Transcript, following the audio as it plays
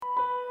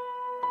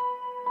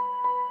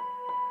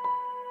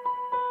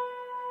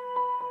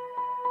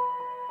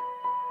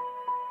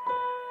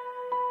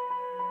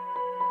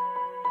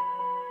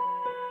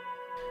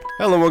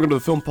Hello, welcome to the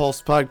Film Pulse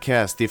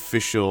Podcast, the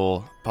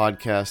official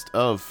podcast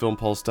of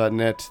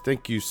filmpulse.net.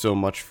 Thank you so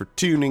much for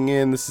tuning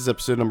in. This is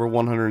episode number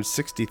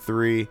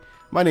 163.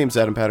 My name's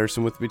Adam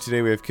Patterson. With me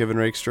today we have Kevin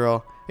Rakestraw.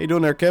 How you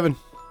doing there, Kevin?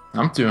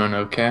 I'm doing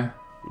okay.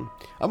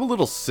 I'm a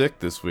little sick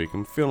this week.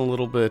 I'm feeling a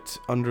little bit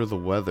under the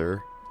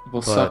weather.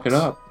 Well, suck it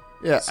up.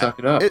 Yeah, suck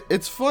it up.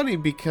 It's funny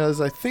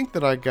because I think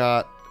that I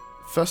got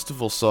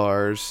festival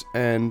SARS,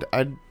 and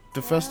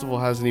the festival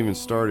hasn't even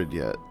started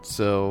yet,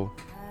 so...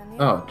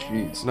 Oh,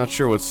 jeez. Not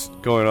sure what's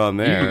going on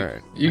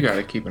there. You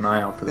gotta keep an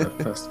eye out for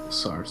that festival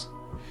SARS.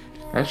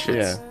 That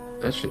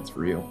shit's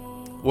real.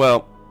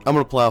 Well, I'm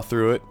gonna plow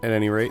through it at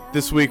any rate.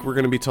 This week we're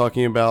gonna be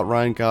talking about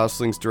Ryan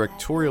Gosling's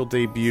directorial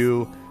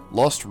debut,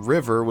 Lost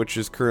River, which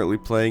is currently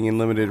playing in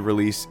limited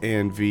release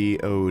and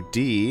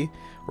VOD.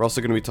 We're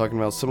also gonna be talking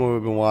about someone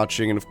we've been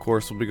watching, and of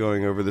course we'll be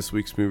going over this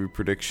week's movie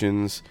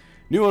predictions.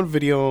 New on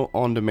video,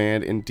 on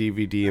demand, and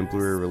DVD and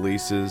Blu-ray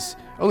releases.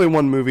 Only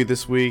one movie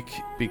this week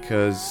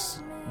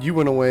because you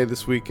went away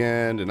this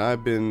weekend, and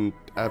I've been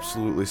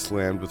absolutely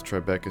slammed with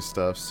Tribeca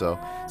stuff, so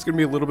it's going to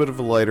be a little bit of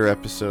a lighter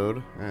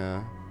episode,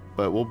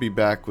 but we'll be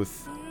back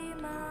with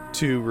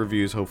 2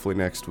 reviews hopefully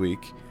next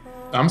week.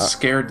 I'm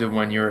scared to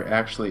when you're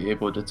actually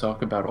able to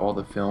talk about all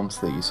the films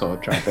that you saw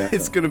at Tribeca.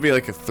 It's going to be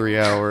like a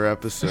 3-hour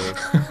episode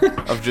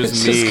of just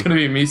it's me. It's just going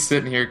to be me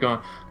sitting here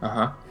going,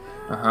 Well,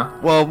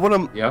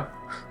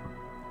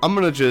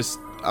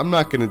 I'm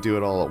not going to do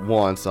it all at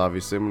once,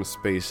 obviously. I'm going to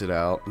space it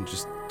out and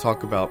just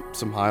talk about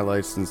some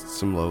highlights and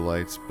some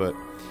lowlights, but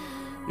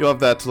you'll have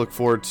that to look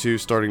forward to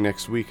starting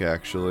next week,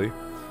 actually.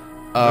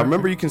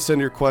 Remember, you can send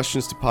your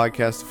questions to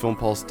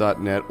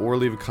podcast@filmpulse.net or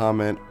leave a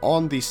comment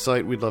on the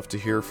site. We'd love to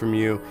hear from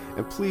you.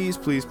 And please,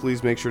 please,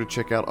 please make sure to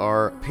check out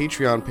our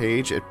Patreon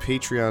page at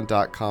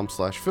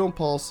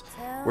patreon.com/filmpulse,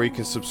 where you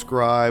can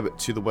subscribe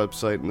to the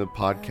website and the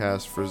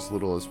podcast for as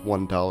little as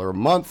 $1 a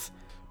month.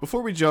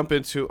 Before we jump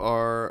into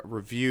our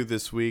review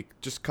this week,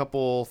 just a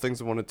couple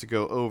things I wanted to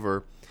go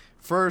over.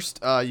 First,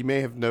 you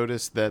may have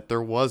noticed that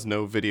there was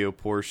no video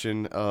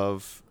portion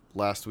of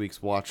last week's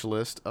watch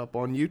list up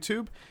on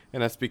YouTube,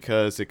 and that's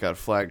because it got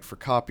flagged for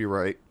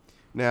copyright.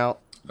 Now,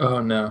 oh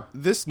no.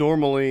 This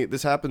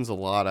happens a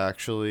lot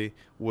actually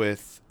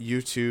with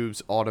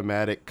YouTube's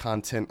automatic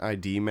content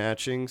ID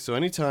matching. So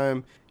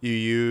anytime you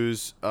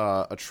use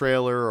a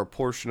trailer or a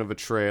portion of a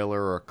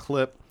trailer or a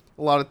clip,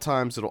 a lot of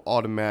times it'll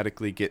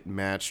automatically get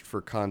matched for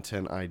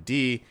content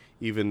ID,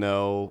 even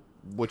though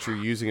what you're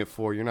using it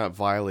for, you're not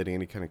violating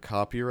any kind of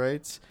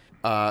copyrights.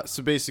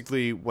 So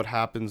basically what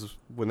happens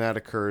when that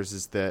occurs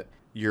is that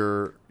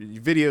your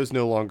video is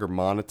no longer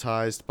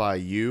monetized by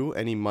you.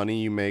 Any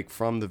money you make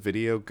from the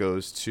video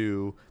goes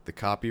to the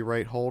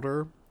copyright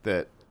holder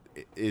that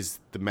is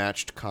the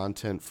matched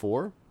content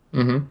for.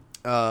 Mm-hmm.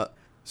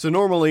 So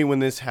normally when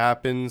this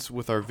happens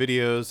with our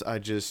videos, I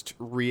just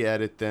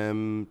re-edit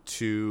them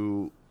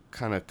to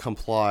kind of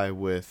comply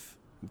with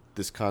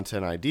this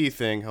content ID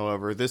thing.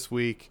 However, this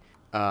week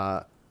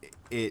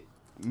it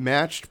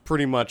matched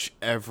pretty much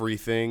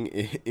everything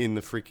in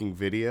the freaking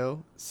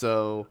video.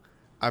 So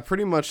I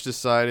pretty much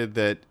decided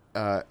that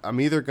I'm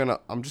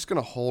just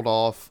gonna hold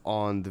off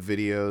on the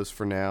videos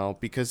for now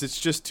because it's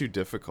just too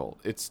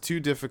difficult. It's too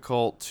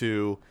difficult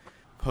to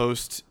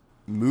post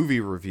movie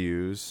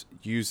reviews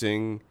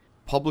using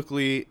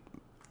publicly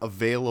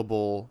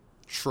available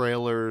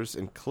trailers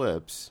and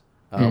clips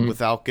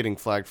without getting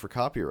flagged for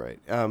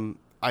copyright.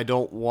 I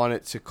don't want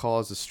it to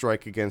cause a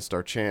strike against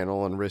our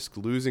channel and risk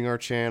losing our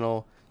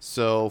channel.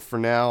 So for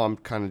now, I'm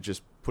kind of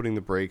just putting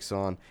the brakes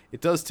on.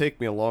 It does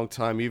take me a long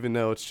time, even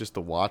though it's just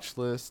a watch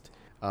list.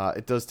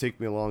 It does take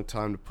me a long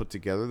time to put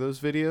together those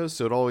videos.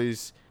 So it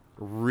always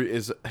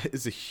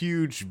is a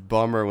huge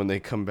bummer when they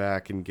come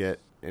back and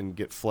get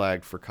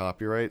flagged for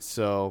copyright.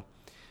 So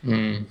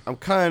I'm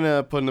kind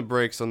of putting the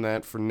brakes on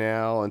that for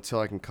now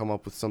until I can come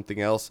up with something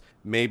else.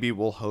 Maybe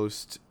we'll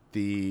host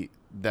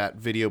that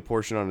video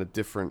portion on a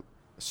different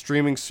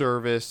streaming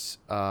service.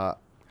 I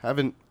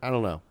don't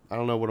know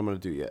what I'm going to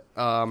do yet.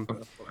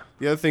 The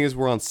other thing is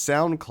we're on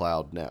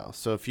SoundCloud now.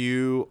 So if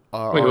you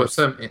are... Wait, what's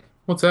that mean?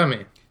 What's that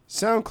mean?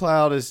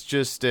 SoundCloud is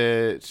just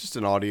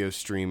an audio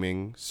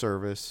streaming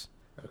service.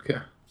 Okay.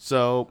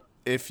 So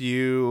if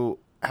you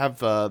have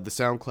the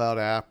SoundCloud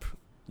app,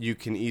 you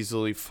can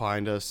easily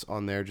find us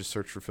on there. Just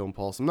search for Film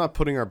Pulse. I'm not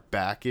putting our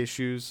back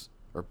issues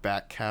or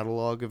back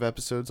catalog of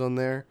episodes on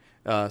there.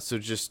 So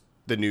just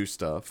the new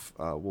stuff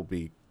will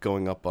be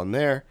going up on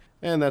there,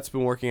 and that's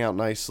been working out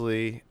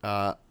nicely.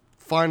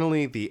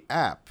 Finally, the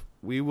app.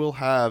 We will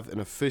have an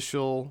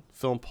official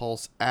Film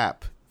Pulse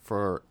app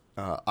for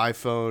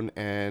iPhone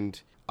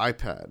and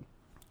iPad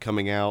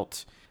coming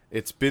out.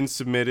 It's been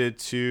submitted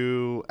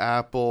to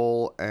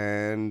Apple,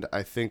 and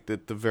I think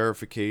that the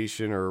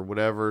verification or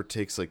whatever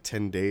takes like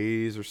 10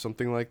 days or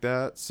something like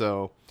that.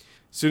 So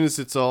as soon as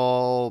it's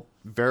all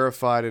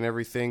verified and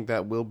everything,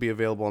 that will be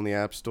available on the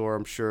App Store.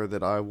 I'm sure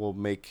that I will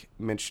make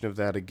mention of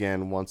that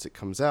again once it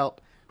comes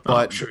out.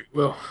 But I'm sure you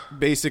will.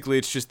 Basically,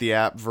 it's just the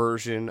app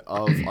version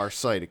of our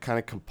site. It kind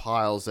of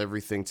compiles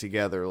everything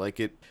together. Like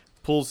it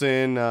pulls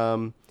in,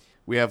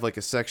 we have like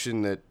a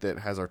section that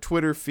has our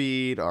Twitter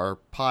feed, our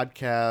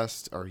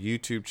podcast, our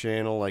YouTube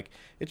channel. Like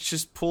it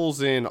just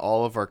pulls in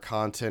all of our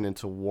content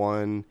into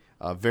one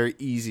very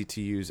easy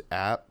to use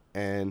app,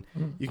 and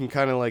you can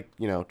kind of like,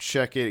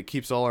 check it. It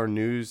keeps all our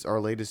news, our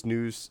latest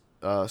news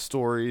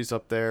stories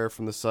up there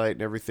from the site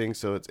and everything.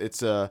 So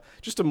it's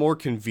just a more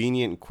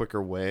convenient and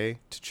quicker way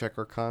to check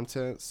our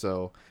content.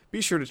 So be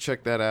sure to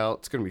check that out.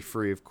 It's going to be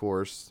free, of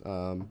course,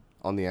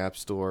 on the App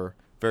Store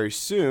very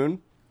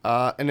soon.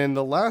 And then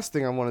the last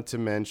thing I wanted to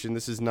mention,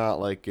 this is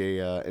not like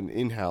an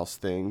in-house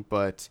thing,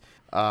 but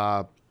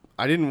I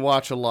didn't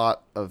watch a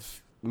lot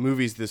of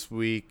movies this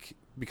week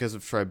because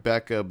of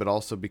Tribeca, but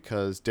also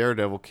because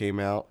Daredevil came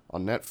out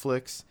on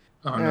Netflix.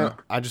 Oh, no.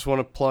 I just want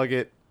to plug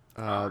it.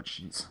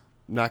 Jeez.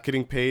 Not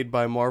getting paid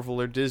by Marvel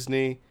or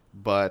Disney,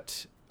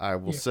 but I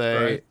will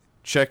say right.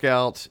 check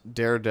out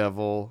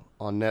Daredevil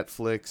on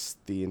Netflix.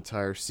 The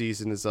entire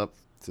season is up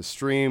to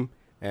stream,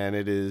 and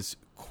it is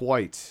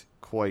quite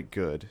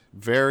good.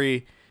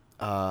 Very,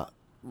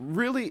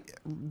 really,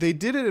 they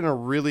did it in a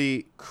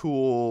really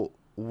cool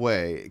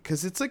way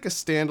because it's like a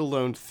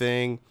standalone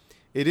thing.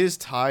 It is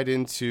tied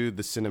into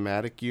the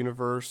cinematic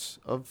universe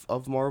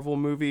of Marvel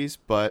movies,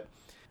 but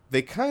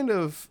they kind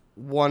of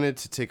wanted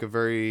to take a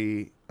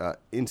very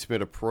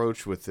intimate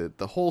approach with it.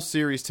 The whole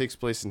series takes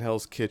place in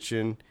Hell's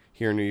Kitchen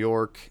here in New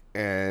York,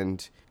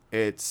 and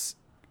it's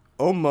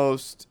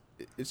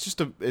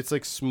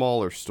like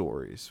smaller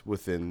stories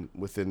within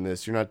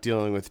this. You're not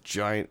dealing with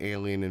giant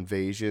alien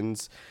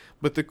invasions,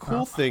 but the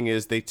cool thing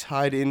is they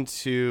tied it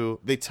into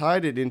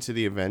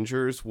the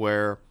Avengers,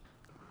 where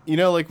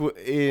like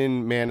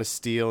in Man of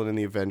Steel and in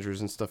the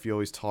Avengers and stuff, you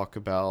always talk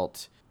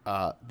about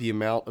the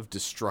amount of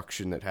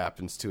destruction that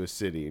happens to a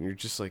city, and you're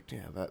just like,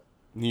 yeah, that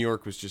New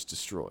York was just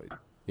destroyed,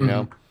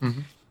 know?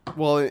 Mm-hmm.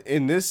 Well,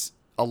 in this,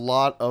 a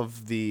lot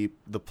of the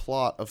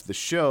plot of the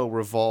show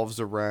revolves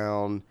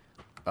around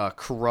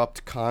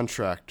corrupt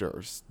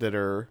contractors that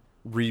are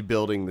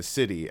rebuilding the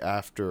city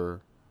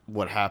after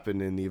what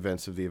happened in the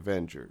events of the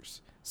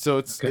Avengers. So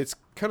it's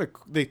kind of,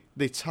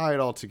 they tie it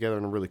all together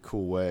in a really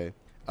cool way.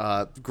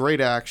 Great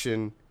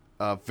action,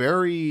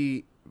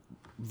 very,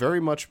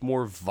 very much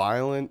more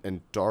violent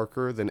and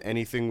darker than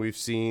anything we've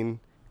seen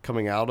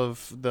coming out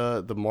of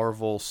the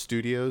Marvel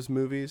Studios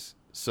movies.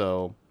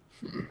 So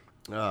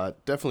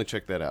definitely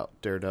check that out,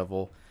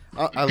 Daredevil.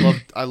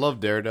 I love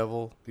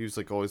Daredevil. He was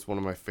like always one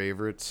of my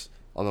favorites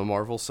on the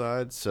Marvel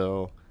side.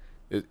 So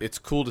it's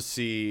cool to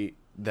see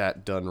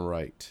that done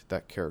right,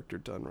 that character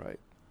done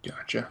right.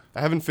 Gotcha. I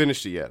haven't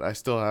finished it yet. I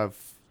still have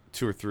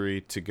 2 or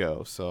 3 to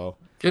go. So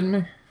kidding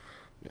me?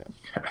 Yeah.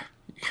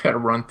 You gotta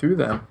run through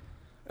them.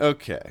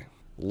 Okay,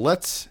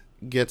 let's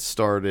get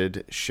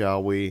started,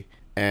 shall we?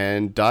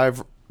 And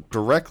dive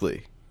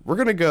directly. We're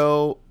going to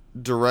go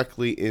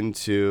directly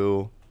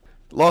into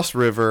Lost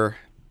River,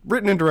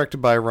 written and directed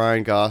by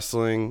Ryan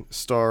Gosling,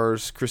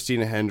 stars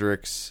Christina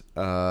Hendricks,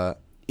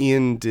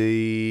 Ian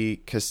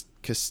D.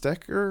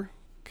 Castecker?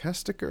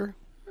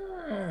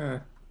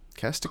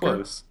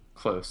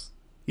 Close.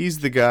 He's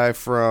the guy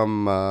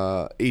from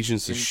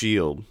Agents of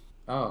S.H.I.E.L.D.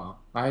 Oh,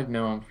 I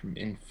know him from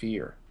In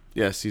Fear.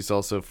 Yes, he's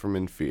also from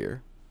In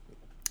Fear.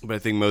 But I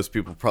think most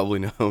people probably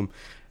know him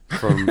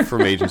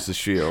from Agents of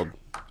S.H.I.E.L.D.,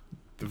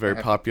 the very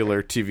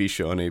popular TV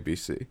show on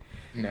ABC.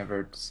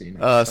 Never seen it.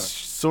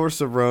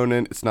 Saoirse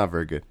Ronan, it's not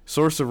very good.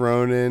 Saoirse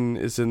Ronan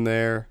is in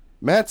there.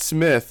 Matt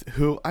Smith,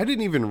 who I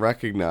didn't even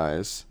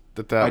recognize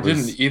I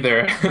didn't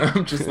either.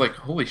 I'm just like,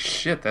 holy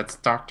shit, that's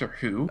Doctor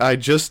Who? I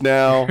just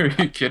now... Are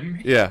you kidding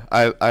me? Yeah,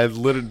 I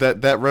literally...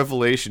 That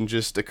revelation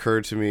just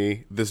occurred to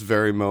me this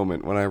very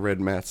moment when I read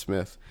Matt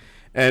Smith.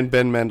 And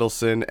Ben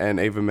Mendelsohn and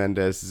Ava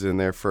Mendes is in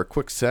there for a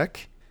quick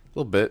sec. A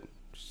little bit.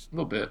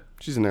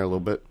 She's in there a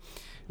little bit.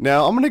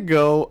 Now, I'm going to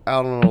go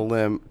out on a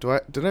limb.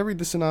 Did I read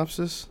the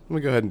synopsis? Let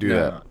me go ahead and do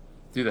that.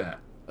 Do that.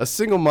 A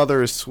single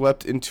mother is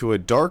swept into a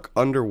dark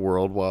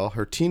underworld while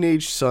her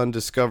teenage son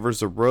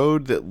discovers a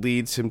road that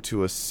leads him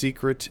to a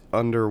secret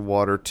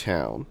underwater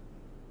town.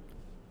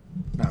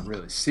 Not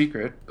really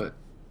secret, but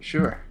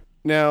sure.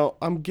 Now,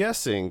 I'm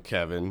guessing,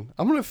 Kevin,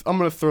 I'm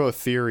gonna throw a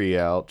theory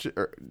out,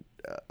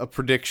 a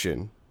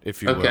prediction,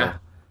 if you will,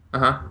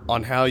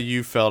 on how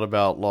you felt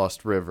about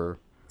Lost River.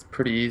 It's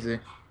pretty easy.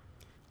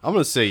 I'm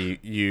gonna say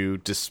you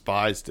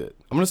despised it.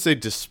 I'm gonna say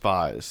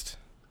despised.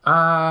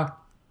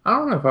 I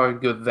don't know if I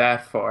would go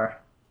that far.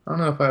 I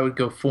don't know if I would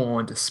go full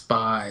on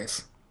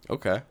despise.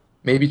 Okay.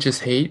 Maybe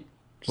just hate.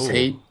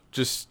 Hate.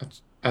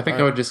 I think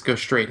I would just go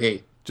straight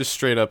hate. Just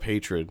straight up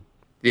hatred.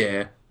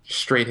 Yeah,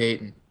 straight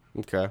hating.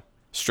 Okay.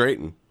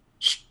 Straighten.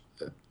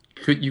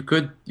 You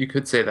could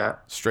say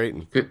that.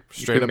 Straighten. You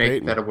could make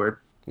hating. That a word.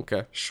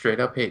 Okay. Straight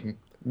up hating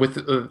with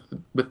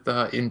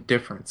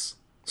indifference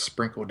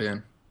sprinkled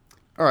in.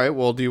 All right.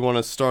 Well, do you want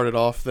to start it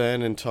off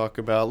then and talk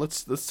about?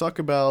 Let's talk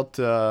about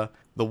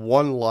the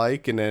one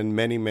like and then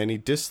many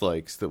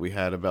dislikes that we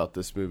had about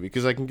this movie,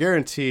 because I can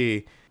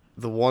guarantee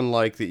the one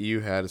like that you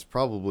had is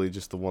probably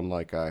just the one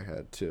like I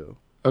had too.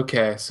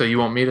 Okay, so you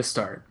want me to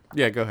start?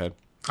 Yeah, go ahead.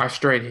 I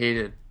straight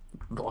hated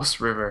Lost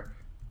River.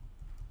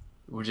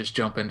 We'll just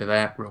jump into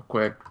that real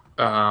quick.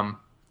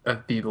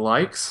 The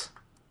likes,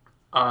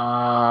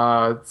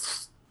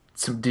 s-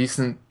 some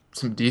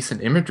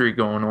decent imagery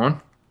going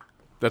on.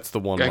 That's the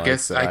one I like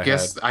guess that I I had.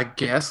 guess I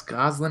guess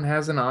Gosling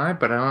has an eye,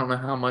 but I don't know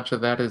how much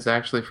of that is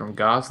actually from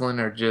Gosling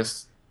or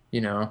just,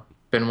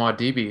 Benoit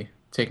Debe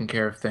taking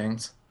care of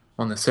things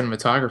on the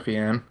cinematography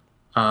end.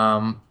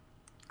 Um,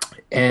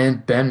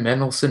 and Ben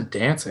Mendelsohn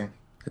dancing.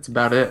 That's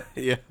about it.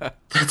 Yeah,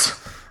 That's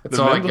the that's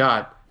all I Mendel.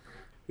 got.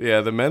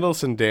 Yeah, the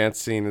Mendelssohn dance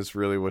scene is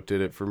really what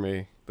did it for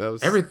me. That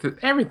was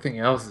Everything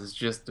else is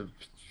just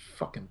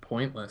fucking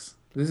pointless.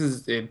 This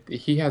is it.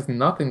 He has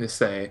nothing to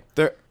say.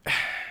 there.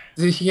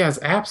 He has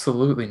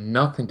absolutely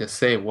nothing to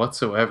say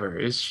whatsoever.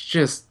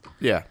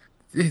 Yeah,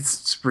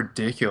 It's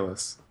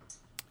ridiculous.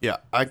 yeah.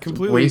 It's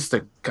a waste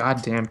of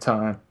goddamn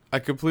time. I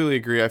completely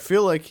agree. I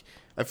feel like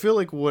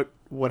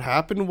what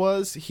happened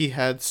was he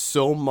had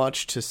so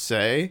much to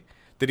say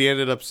that he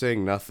ended up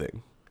saying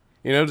nothing.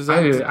 You know, does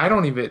that? I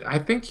don't even. I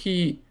think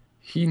he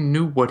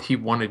knew what he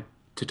wanted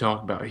to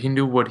talk about. He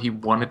knew what he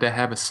wanted to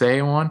have a say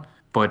on,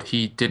 but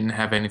he didn't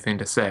have anything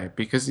to say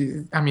because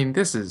I mean,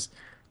 this is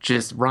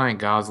just Ryan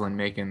Gosling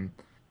making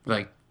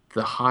like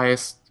the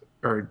highest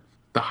or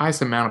the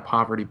highest amount of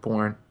poverty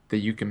porn that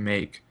you can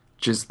make.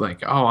 Just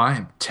like, oh, I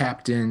am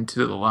tapped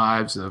into the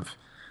lives of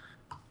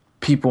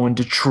people in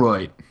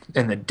Detroit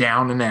and the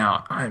down and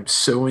out. I am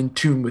so in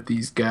tune with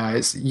these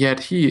guys. Yet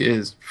he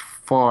is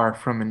far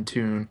from in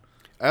tune.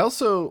 I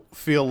also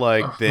feel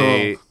like Oh,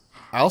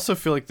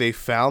 they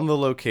found the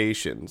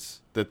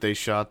locations that they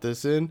shot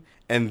this in,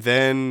 and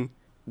then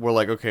were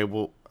like, okay,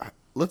 well,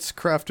 let's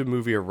craft a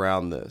movie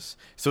around this.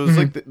 So it was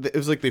like mhm. it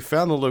was like they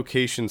found the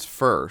locations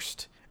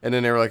first, and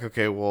then they were like,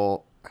 okay,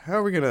 well, how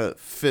are we gonna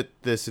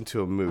fit this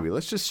into a movie?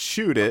 Let's just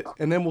shoot it,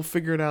 and then we'll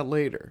figure it out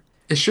later.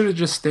 It should have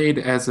just stayed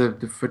as a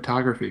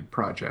photography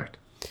project.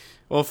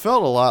 Well, it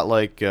felt a lot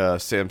like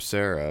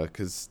Samsara,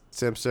 because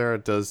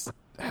Samsara does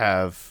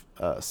have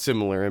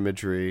similar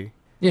imagery.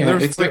 And Yeah, there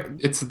was it's like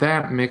it's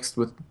that mixed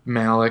with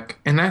Malik,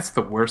 and that's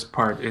the worst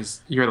part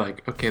is you're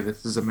like, okay,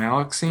 this is a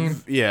Malik scene,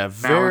 yeah, Malik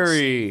scene,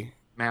 very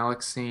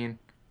Malik scene,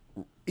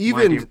 might be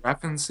even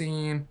Refn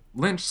scene,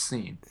 Lynch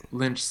scene,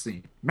 Lynch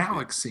scene,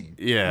 Malik scene,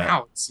 yeah.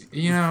 Malik scene.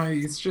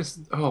 It's just,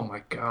 oh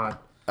my God.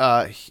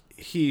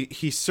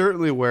 He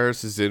certainly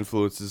wears his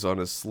influences on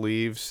his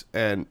sleeves,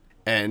 and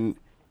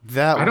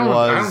that I don't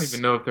was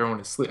even know if they're on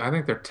his sleeve. I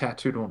think they're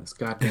tattooed on his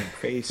goddamn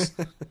face.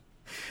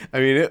 I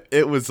mean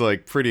it was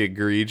like pretty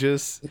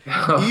egregious.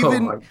 Oh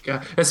Even my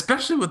God.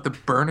 Especially with the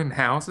burning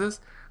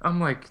houses. I'm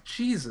like,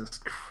 Jesus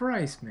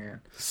Christ,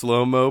 man.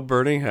 slow-mo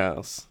burning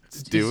house.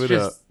 Let's do it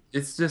up.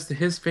 It's just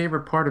his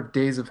favorite part of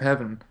Days of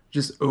Heaven,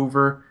 just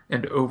over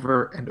and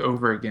over and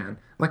over again.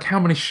 Like how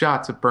many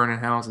shots of burning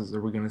houses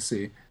are we gonna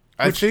see?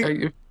 I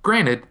think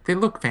Granted, they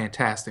look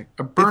fantastic.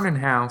 A it's burning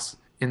house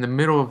in the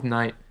middle of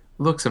night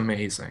looks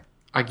amazing.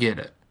 I get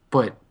it.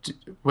 But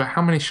well,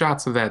 how many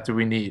shots of that do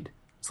we need?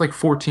 It's like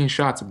 14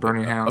 shots of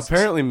burning houses.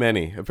 apparently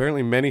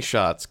many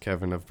shots,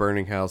 Kevin, of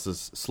burning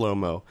houses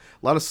slow-mo.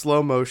 A lot of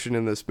slow motion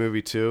in this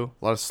movie too.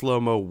 A lot of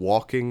slow-mo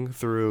walking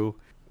through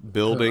Oh,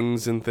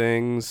 buildings and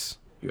things.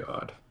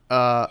 God.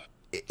 Uh,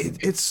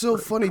 it's so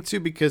funny too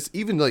because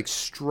even like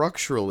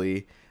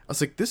structurally, I was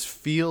like, this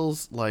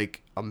feels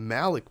like a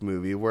Malik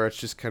movie where it's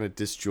just kind of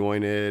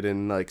disjointed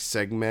and like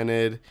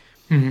segmented,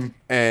 Mhm.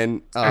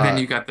 and And then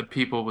you got the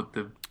people with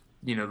the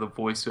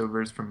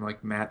voiceovers from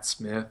like Matt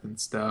Smith and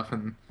stuff,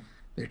 and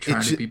they're it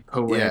trying to just be yeah,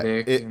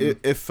 poetic and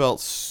it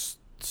felt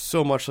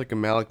so much like a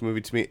Malik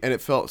movie to me, and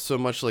it felt so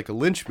much like a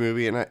Lynch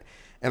movie, and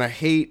I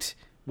hate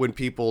when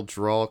people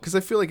draw because I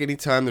feel like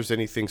anytime there's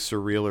anything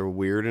surreal or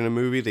weird in a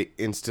movie, they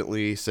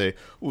instantly say,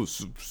 "Oh,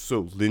 so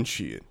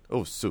Lynchian."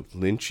 Oh, so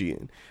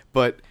Lynchian.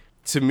 But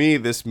to me,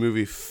 this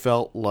movie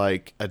felt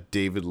like a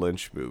David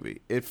Lynch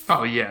movie.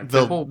 oh yeah,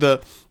 the whole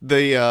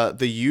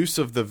The use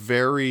of the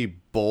very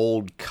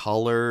bold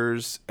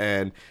colors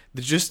and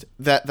just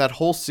that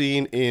whole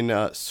scene in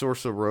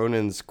Saoirse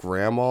Ronan's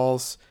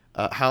grandma's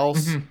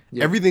house,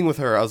 yeah, everything with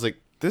her, I was like,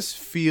 this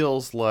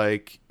feels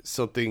like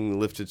something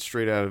lifted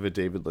straight out of a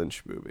David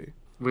Lynch movie.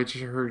 which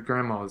her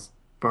grandma was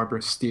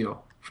Barbara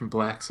Steele from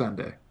Black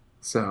Sunday.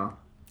 So,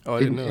 Oh, I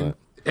didn't and, know and,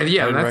 that. and I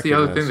yeah, didn't that's the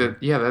other thing recognize her.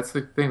 that's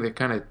the thing that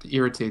kind of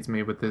irritates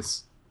me with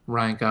this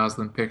Ryan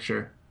Gosling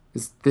picture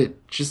is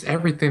that just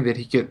everything that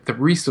the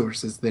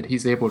resources that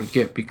he's able to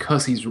get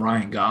because he's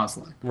Ryan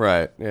Gosling.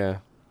 Right? Yeah.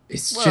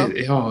 It's Well,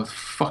 just, oh, it's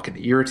fucking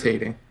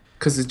irritating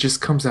because it just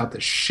comes out to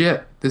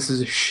shit. This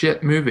is a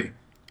shit movie.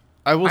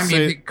 I will I mean,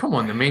 say, come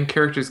on, the main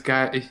character's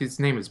guy, his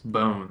name is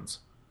Bones,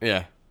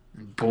 yeah,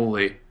 and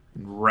Bully,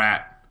 and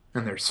Rat,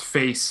 and there's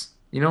Face.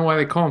 You know why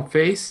they call him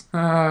Face?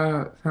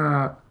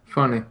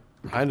 Funny.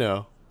 I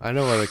know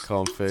why they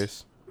call him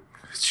Face.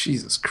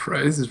 Jesus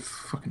Christ, this is a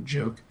fucking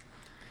joke.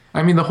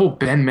 I mean, the whole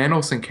Ben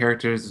Mendelsohn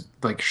character is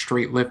like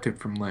straight lifted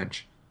from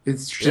Lynch.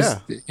 It's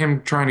just Yeah,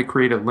 him trying to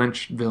create a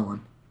Lynch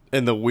villain.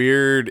 and the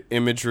weird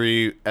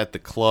imagery at the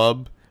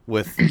club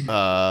with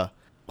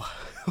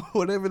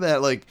whatever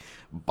that like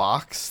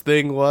box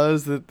thing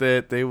was that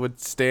they would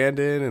stand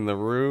in the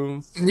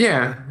room.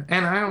 Yeah,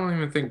 and I don't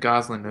even think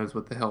Gosling knows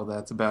what the hell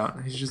that's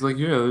about. He's just like,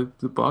 yeah,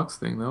 the box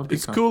thing, that'll be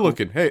It's kind of cool cool.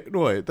 looking. Hey, no,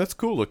 wait, that's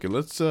cool looking.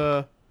 Let's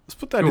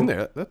put that in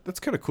Cool. there. That's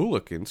kind of cool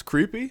looking. It's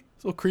creepy.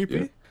 It's a little Yeah.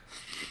 creepy.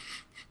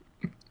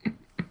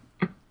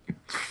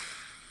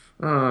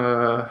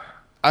 Uh,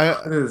 I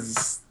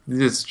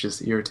this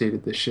just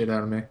irritated the shit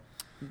out of me.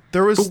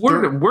 there But was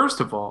there,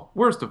 worst of all,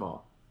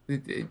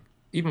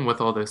 even with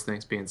all those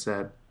things being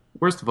said,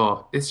 worst of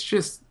all,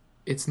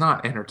 it's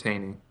not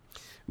entertaining.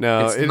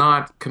 no It's it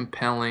not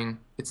compelling.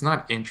 It's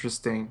not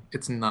interesting.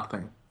 It's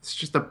nothing. It's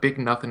just a big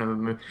nothing of a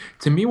movie.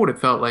 To me, what it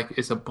felt like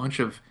is a bunch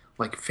of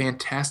like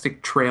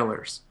fantastic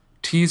trailers,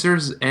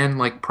 teasers, and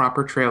like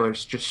proper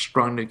trailers just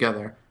strung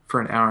together for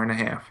an hour and a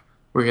half.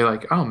 Where you're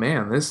like, oh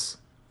man, this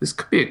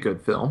could be a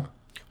good film.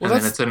 Well, And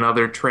then that's it's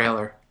another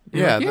trailer.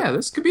 You're yeah like, yeah,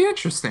 this could be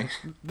interesting.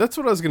 that's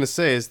what I was gonna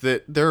say is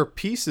that there are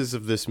pieces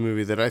of this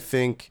movie that I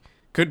think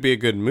could be a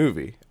good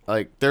movie.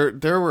 Like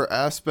there were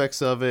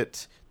aspects of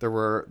it. There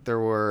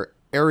were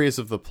areas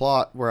of the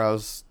plot where I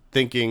was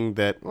thinking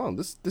that, oh,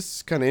 this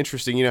is kind of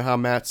interesting. You know how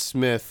Matt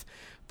Smith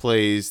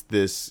plays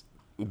this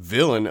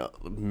villain,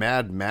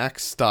 Mad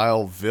Max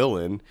style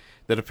villain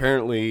that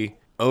apparently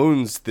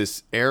owns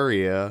this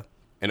area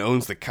and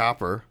owns the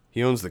copper.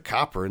 He owns the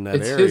copper in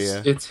that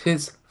area. It's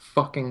his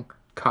fucking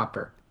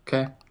copper.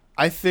 Okay.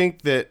 I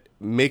think that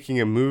making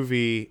a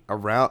movie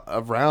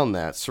around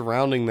that,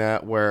 surrounding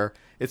that, where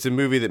it's a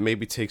movie that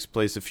maybe takes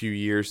place a few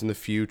years in the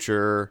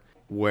future,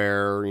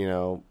 where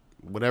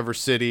whatever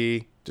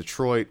city,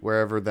 Detroit,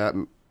 wherever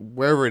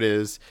it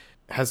is,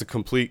 has a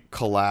complete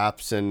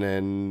collapse, and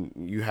then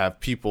you have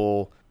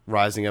people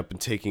rising up and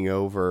taking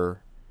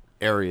over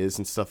areas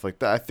and stuff like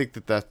that. I think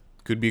that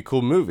could be a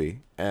cool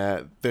movie.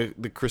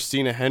 The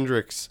Christina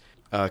Hendricks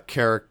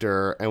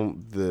character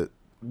and the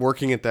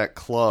working at that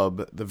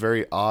club, the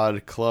very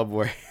odd club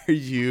where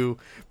you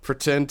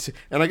pretend to,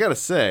 and I gotta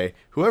say,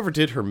 whoever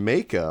did her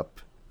makeup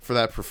for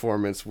that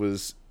performance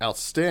was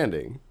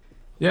outstanding.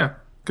 Yeah.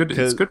 Good.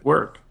 It's good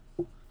work.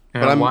 And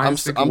But I'm why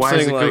is saying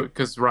it like good?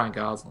 Because Ryan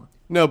Gosling.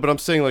 no, but I'm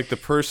saying like the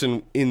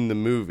person in the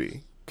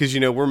movie, because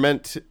we're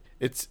meant to,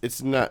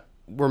 it's not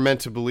we're meant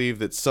to believe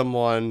that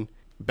someone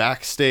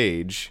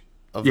backstage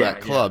of Yeah,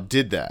 that club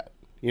did that.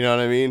 You know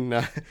what I mean?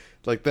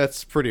 Like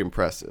that's pretty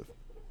impressive.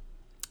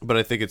 But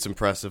I think it's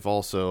impressive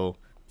also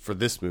for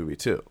this movie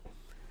too.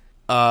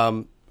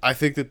 I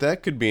think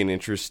that could be an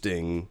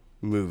interesting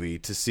movie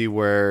to see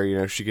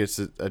where she gets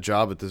a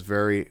job at this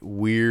very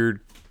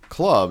weird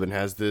club and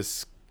has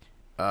this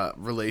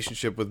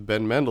relationship with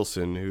Ben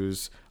Mendelsohn,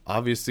 who's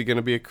obviously going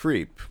to be a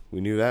creep.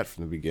 We knew that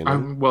from the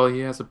beginning. Well, he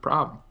has a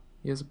problem.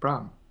 He has a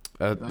problem.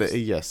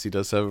 Yes, he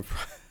does have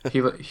a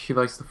He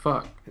likes to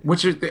fuck.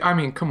 Which is, I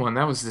mean, come on,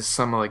 that was just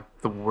some of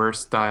like the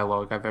worst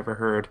dialogue I've ever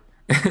heard.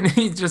 And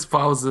he just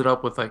follows it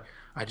up with like,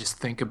 I just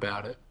think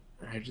about it.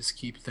 I just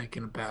keep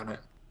thinking about it.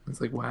 It's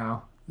like,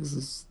 wow, this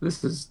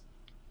is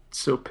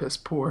so piss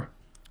poor.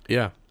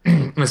 Yeah.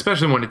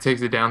 Especially when it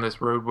takes it down this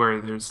road where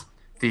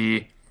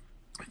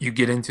you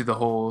get into the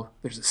whole,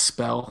 there's a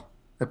spell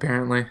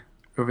apparently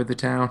over the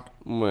town.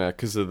 Yeah,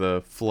 because of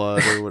the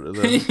flood or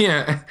what.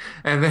 Yeah,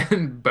 and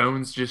then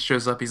Bones just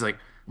shows up. He's like,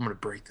 I'm gonna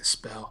break the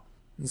spell.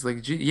 He's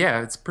like, gee,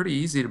 yeah, it's pretty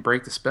easy to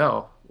break the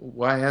spell.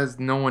 Why has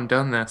no one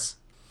done this?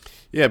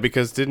 Yeah,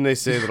 because didn't they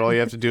say that all you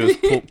have to do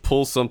is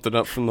pull something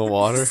up from the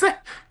water?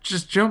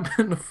 Just jump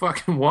in the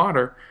fucking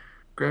water,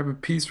 grab a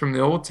piece from the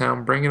old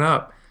town, bring it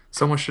up.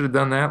 Someone should have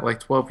done that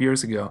like 12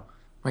 years ago.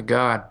 My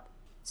God,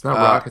 it's not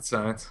rocket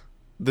science.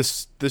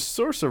 This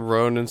Saoirse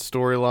Ronan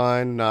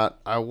storyline,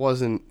 I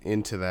wasn't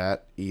into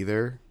that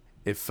either.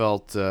 It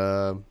felt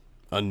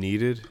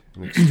unneeded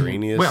and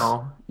extraneous.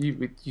 Well,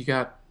 you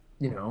got,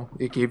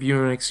 it gave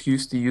you an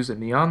excuse to use a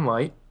neon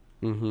light,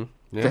 mm-hmm.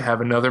 to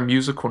have another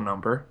musical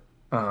number.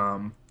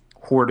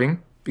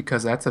 Hoarding,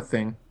 because that's a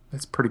thing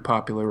that's pretty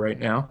popular right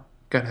now.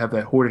 Got to have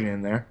that hoarding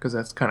in there because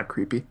that's kind of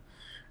creepy.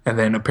 And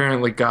then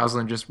apparently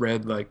Gosling just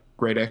read like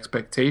Great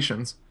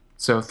Expectations,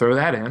 so throw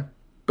that in.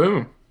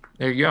 Boom,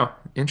 there you go.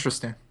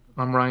 Interesting.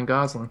 I'm Ryan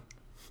Gosling.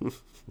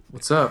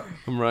 What's up?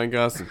 I'm Ryan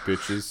Gosling,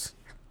 bitches.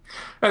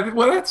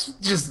 Well, that's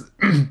just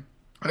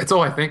that's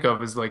all I think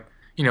of is like,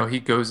 he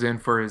goes in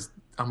for his,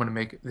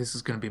 this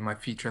is gonna be my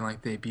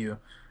feature-length debut,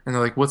 and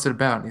they're like, what's it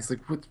about? And he's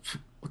like,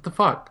 what the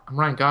fuck? I'm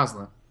Ryan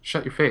Gosling.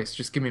 Shut your face.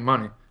 Just give me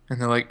money. And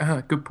they're like,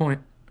 good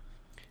point.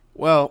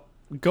 Well,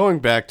 going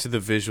back to the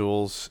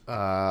visuals,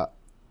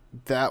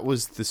 that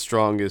was the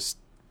strongest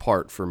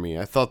part for me.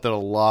 I thought that a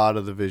lot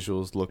of the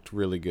visuals looked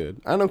really good.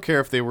 I don't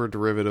care if they were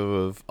derivative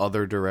of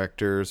other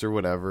directors or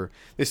whatever.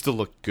 They still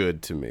looked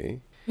good to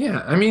me.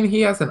 Yeah, I mean,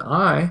 he has an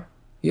eye.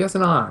 He has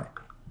an eye.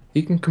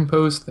 He can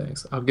compose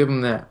things. I'll give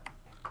him that.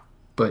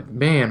 But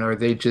man,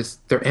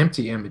 they're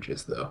empty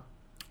images though.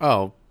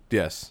 Oh,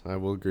 yes, I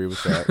will agree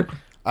with that.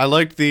 I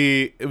liked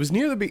it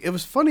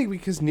was funny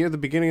because near the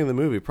beginning of the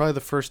movie, probably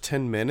the first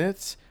 10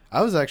 minutes,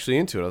 I was actually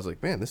into it. I was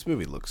like, man, this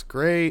movie looks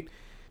great.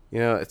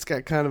 It's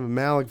got kind of a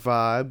Malick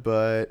vibe,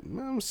 but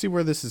let's see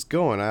where this is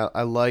going.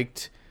 I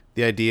liked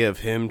the idea of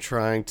him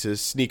trying to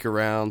sneak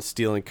around,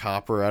 stealing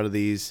copper out of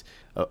these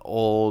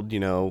old,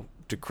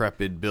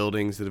 decrepit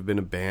buildings that have been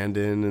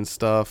abandoned and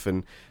stuff.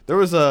 And there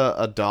was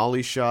a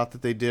dolly shot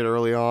that they did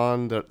early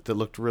on that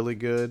looked really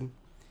good.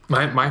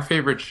 My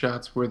favorite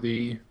shots were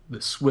the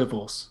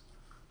swivels,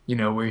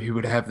 where he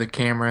would have the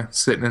camera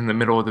sitting in the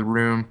middle of the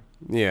room.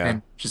 Yeah.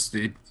 And just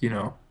the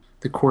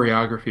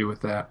choreography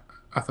with that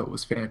I thought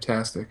was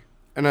fantastic.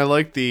 And I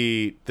like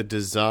the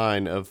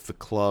design of the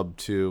club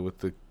too, with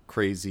the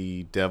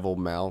crazy devil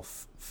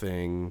mouth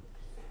thing.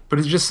 But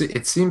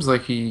it seems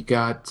like he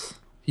kept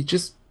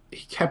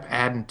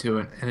adding to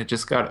it, and it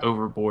just got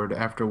overboard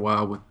after a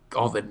while with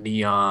all the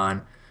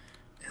neon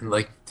and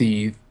like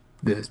the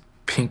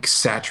pink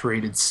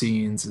saturated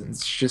scenes, and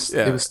it's just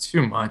it was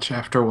too much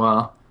after a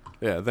while.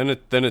 Yeah, then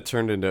it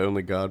turned into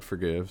Only God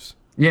Forgives.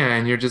 Yeah,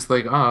 and you're just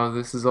like, oh,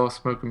 this is all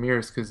smoke and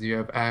mirrors because you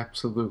have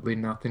absolutely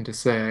nothing to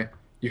say.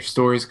 Your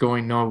story's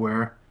going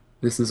nowhere.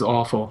 This is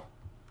awful.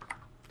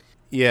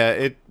 Yeah,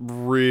 it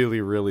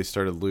really, really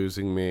started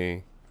losing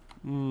me.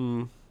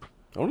 I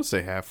want to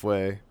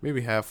say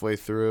maybe halfway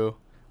through.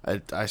 I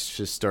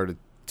just started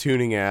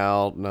tuning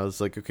out, and I was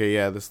like, okay,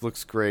 yeah, this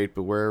looks great,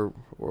 but where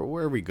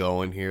are we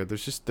going here?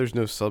 There's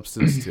no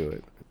substance to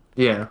it.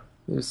 Yeah,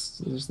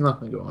 there's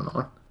nothing going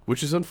on.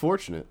 Which is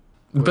unfortunate.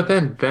 But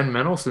then Ben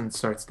Mendelsohn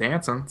starts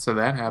dancing, so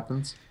that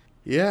happens.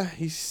 Yeah,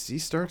 he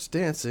starts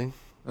dancing.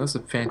 Those are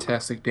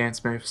fantastic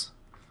dance moves.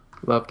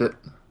 Loved it.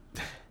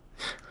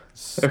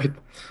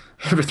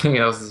 Everything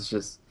else is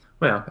just,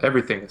 well,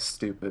 everything is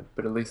stupid,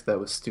 but at least that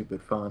was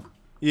stupid fun.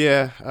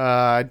 Yeah,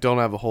 I don't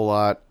have a whole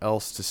lot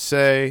else to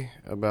say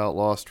about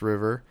Lost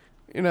River.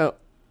 I'm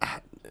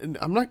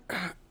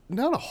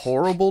not a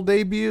horrible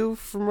debut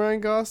from Ryan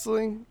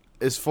Gosling.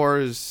 As far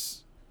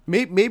as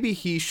maybe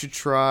he should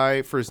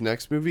try for his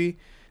next movie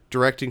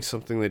directing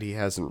something that he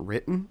hasn't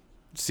written.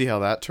 See how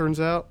that turns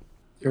out.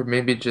 Or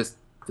maybe just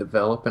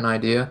develop an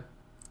idea.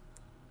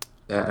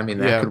 That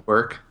could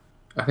work.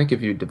 I think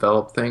if you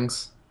develop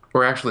things,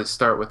 or actually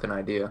start with an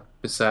idea,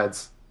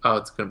 besides,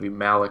 it's going to be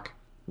Malick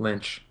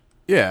Lynch.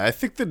 Yeah, I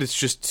think that it's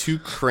just too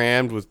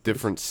crammed with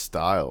different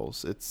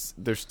styles.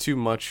 There's too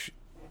much.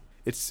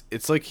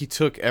 It's like he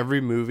took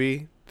every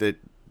movie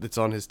that's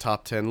on his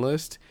top 10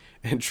 list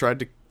and tried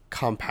to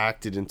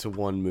compact it into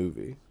one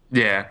movie.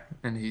 Yeah,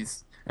 and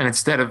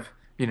instead of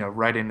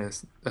writing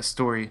a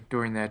story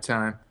during that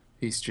time,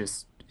 he's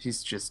just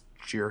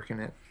jerking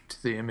it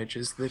to the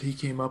images that he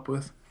came up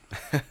with.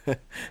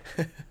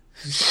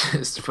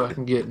 Just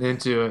fucking getting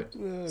into it.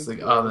 It's like,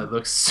 oh, that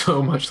looks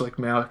so much like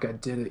Malick. I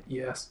did it.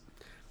 Yes,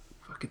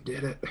 fucking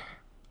did it.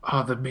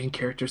 Oh, the main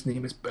character's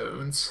name is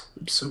Bones.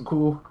 It's so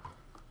cool.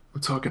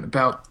 We're talking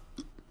about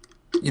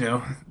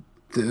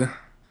the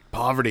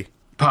poverty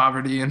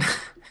and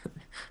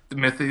the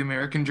myth of the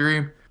American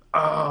dream.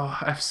 Oh,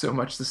 I have so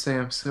much to say.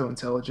 I'm so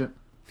intelligent.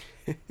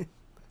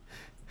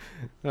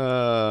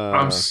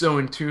 I'm so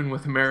in tune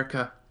with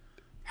America.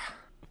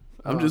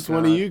 I'm just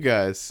one of you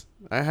guys.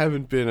 I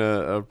haven't been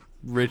a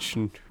rich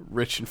and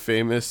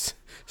famous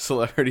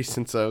celebrity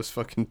since I was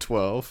fucking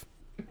 12.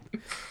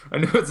 I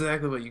know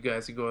exactly what you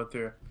guys are going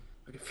through.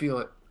 I can feel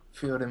it.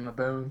 Feel it in my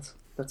bones.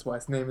 That's why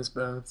his name is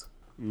Bones.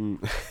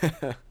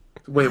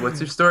 Wait, what's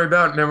your story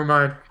about? Never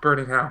mind.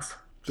 Burning house.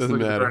 Doesn't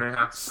matter. Burning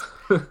house.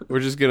 we're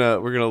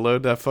gonna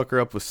load that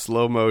fucker up with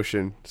slow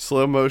motion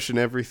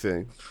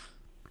everything.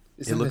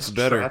 It looks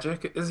better.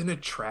 Tragic? Isn't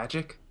it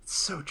tragic? It's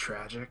so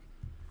tragic.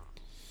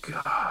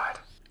 God.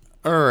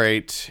 All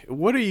right,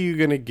 what are you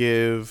gonna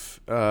give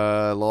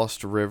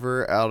Lost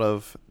River out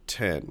of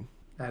 10?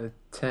 Out of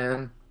 10,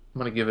 I'm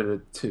gonna give it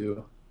a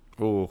 2.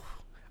 Oh,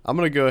 I'm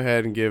gonna go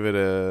ahead and give it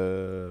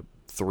a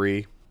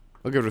 3.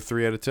 I'll give it a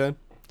 3 out of 10.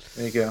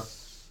 There you go.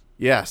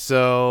 Yeah,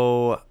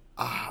 so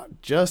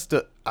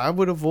I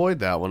would avoid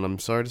that one. I'm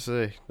sorry to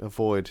say,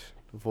 avoid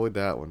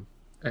that one.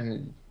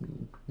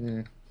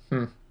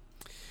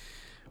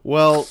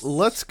 Well,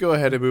 let's go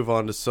ahead and move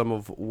on to some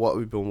of what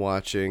we've been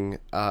watching.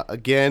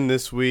 Again,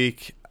 this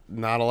week,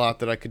 not a lot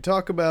that I could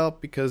talk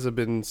about because I've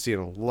been seeing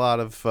a lot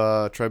of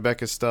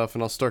Tribeca stuff,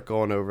 and I'll start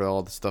going over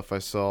all the stuff I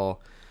saw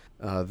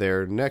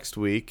there next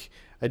week.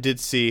 I did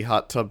see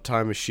Hot Tub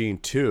Time Machine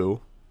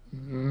 2.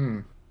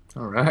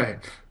 All right.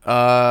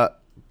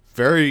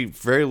 Very,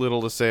 very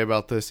little to say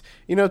about this.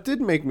 It did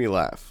make me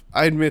laugh.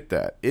 I admit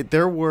that.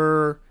 There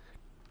were,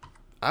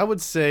 I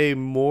would say,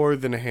 more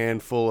than a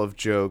handful of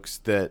jokes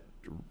that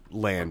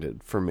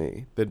landed for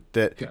me.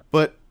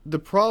 But the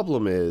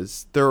problem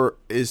is there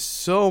is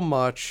so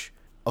much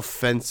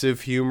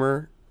offensive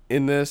humor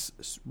in this,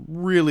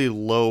 really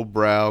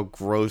lowbrow,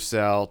 gross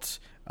out,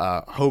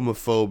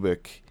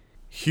 homophobic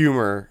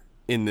humor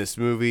in this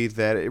movie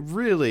that it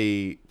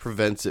really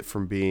prevents it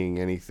from being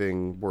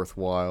anything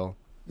worthwhile.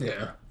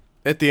 Yeah.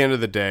 At the end of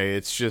the day,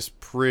 it's just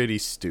pretty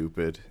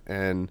stupid,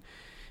 and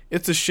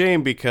it's a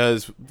shame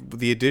because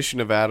the addition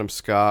of Adam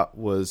Scott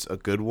was a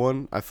good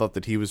one. I thought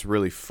that he was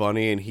really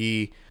funny, and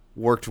he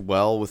worked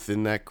well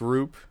within that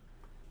group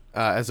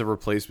as a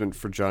replacement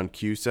for John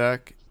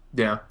Cusack.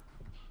 Yeah.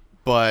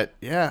 But,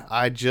 yeah,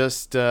 I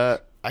just I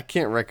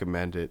can't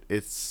recommend it.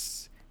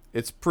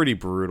 it's pretty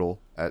brutal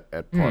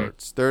at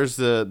parts. There's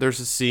a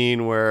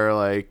scene where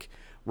like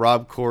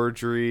Rob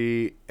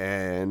Corddry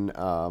and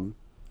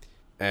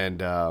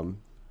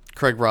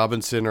Craig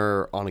Robinson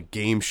are on a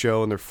game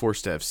show and they're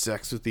forced to have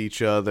sex with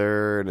each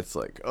other, and it's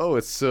like, oh,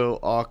 it's so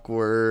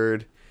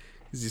awkward.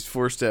 He's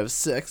forced to have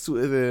sex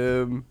with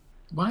him.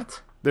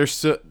 What? There's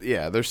so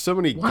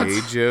many gay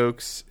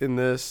jokes in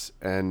this,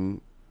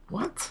 and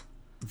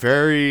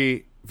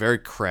very, very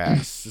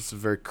crass. This is a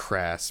very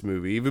crass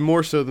movie, even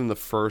more so than the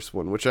first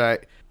one, which I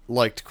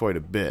liked quite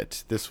a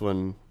bit. This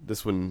one,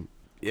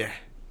 yeah,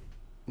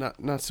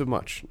 not so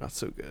much, not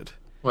so good.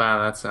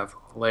 Wow, that sounds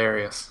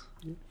hilarious.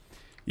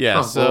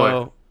 Yeah,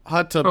 boy.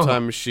 Hot Tub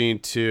Time Machine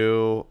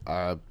 2,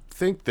 I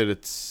think that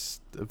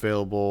it's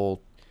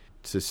available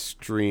to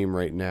stream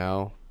right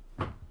now.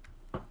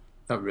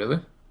 Oh, really?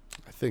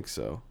 I think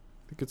so.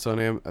 I think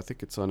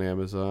it's on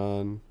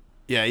Amazon.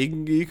 Yeah,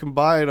 you can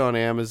buy it on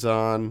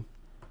Amazon.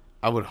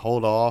 I would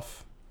hold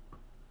off.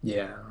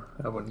 Yeah,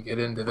 I wouldn't get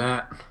into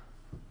that.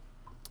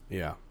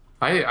 Yeah.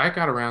 I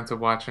got around to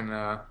watching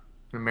an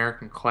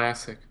American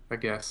classic, I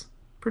guess.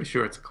 Pretty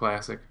sure it's a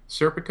classic.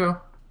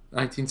 Serpico,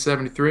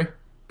 1973.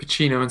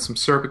 Pacino and some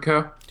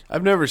Serpico.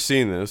 I've never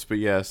seen this, but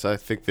yes, I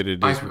think that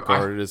it is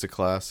regarded as a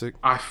classic.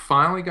 I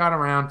finally got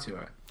around to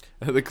it.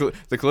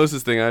 The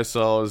closest thing I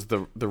saw is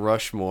the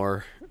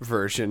Rushmore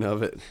version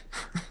of it.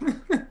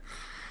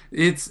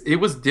 It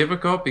was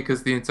difficult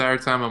because the entire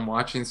time I'm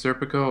watching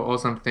Serpico, all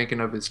I'm thinking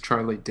of is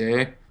Charlie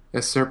Day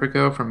as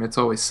Serpico from It's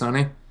Always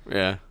Sunny.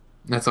 Yeah.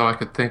 That's all I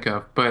could think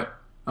of. But,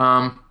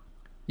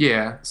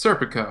 yeah,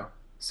 Serpico.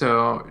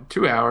 So,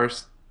 2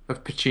 hours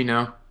of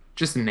Pacino,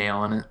 just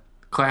nailing it.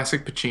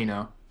 Classic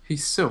Pacino.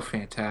 He's so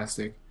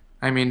fantastic.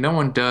 I mean, no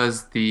one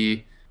does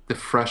the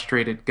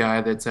frustrated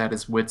guy that's at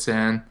his wit's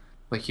end,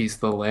 like he's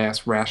the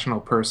last rational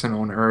person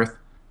on earth.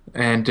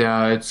 And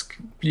it's,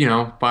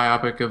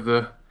 biopic of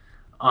the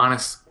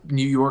honest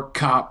New York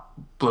cop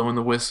blowing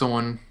the whistle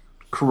on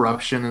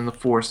corruption and the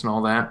force and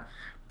all that.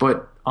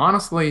 But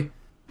honestly,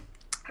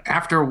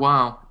 after a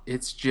while,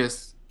 it's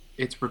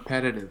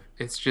repetitive.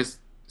 It's just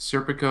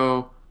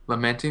Serpico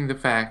lamenting the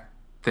fact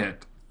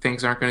that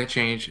things aren't going to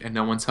change and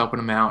no one's helping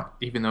him out,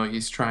 even though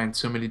he's trying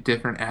so many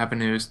different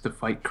avenues to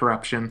fight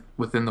corruption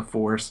within the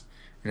force,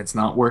 and it's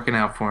not working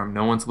out for him.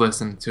 No one's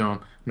listening to him.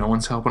 No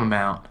one's helping him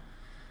out.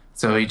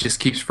 So he just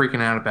keeps freaking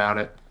out about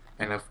it.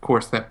 And of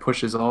course, that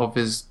pushes all of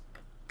his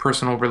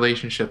personal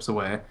relationships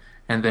away.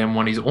 And then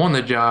when he's on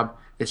the job,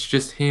 it's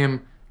just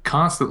him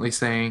constantly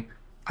saying,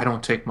 I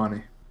don't take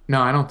money.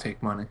 No, I don't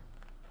take money.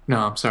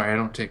 No, I'm sorry, I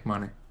don't take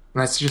money.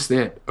 And that's just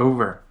it,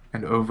 over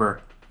and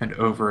over and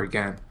over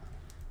again.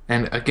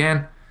 And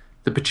again,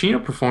 the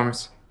Pacino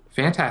performance,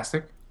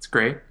 fantastic. It's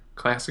great.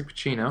 Classic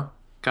Pacino.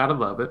 Gotta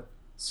love it.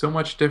 So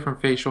much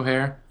different facial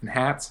hair and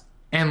hats.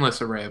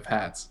 Endless array of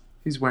hats.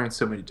 He's wearing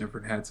so many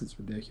different hats, it's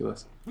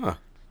ridiculous. Huh.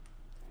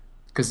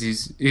 Because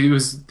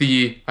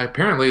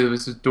apparently it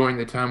was during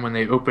the time when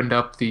they opened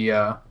up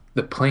the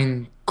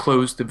plain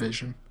clothes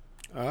division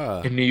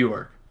in New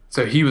York.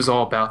 So he was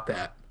all about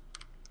that.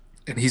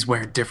 And he's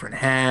wearing different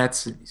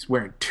hats, and he's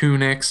wearing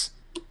tunics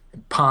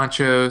and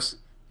ponchos.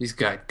 He's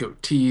got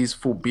goatees,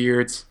 full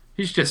beards.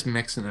 He's just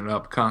mixing it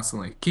up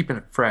constantly, keeping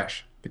it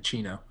fresh,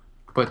 Pacino.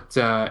 But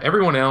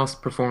everyone else,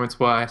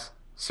 performance-wise,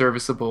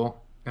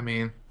 serviceable. I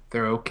mean,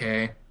 they're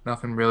okay.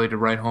 Nothing really to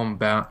write home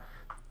about.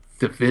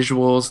 The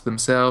visuals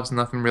themselves,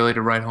 nothing really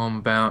to write home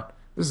about.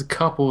 There's a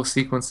couple of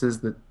sequences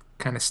that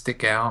kind of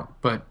stick out,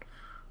 but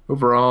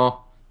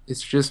overall,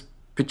 it's just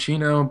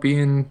Pacino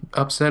being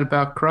upset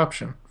about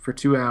corruption for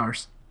 2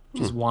 hours.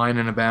 Just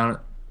whining about it.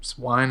 Just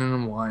whining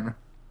and whining.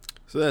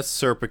 So that's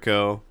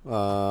Serpico.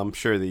 I'm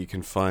sure that you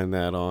can find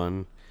that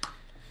on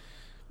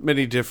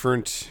many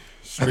different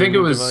streaming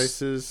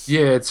devices.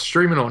 Yeah, it's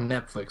streaming on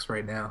Netflix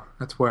right now.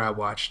 That's where I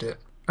watched it.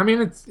 I mean,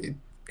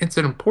 it's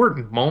an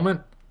important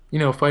moment,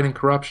 fighting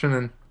corruption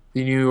and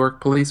the New York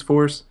police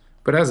force.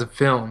 But as a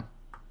film,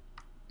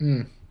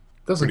 it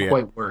doesn't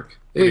quite work.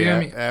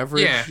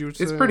 Average. Yeah,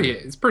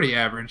 it's pretty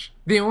average.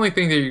 The only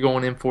thing that you're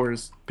going in for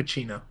is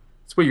Pacino.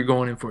 That's what you're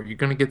going in for. You're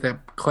going to get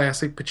that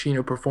classic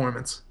Pacino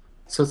performance.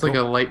 So it's like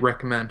a light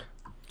recommend.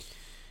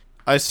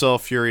 I saw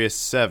Furious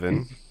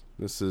 7.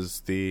 This is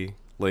the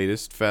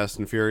latest Fast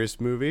and Furious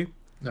movie.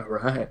 All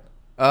right.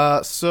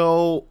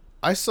 So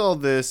I saw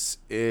this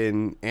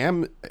in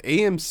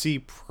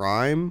AMC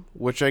Prime,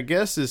 which I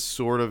guess is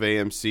sort of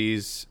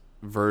AMC's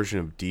version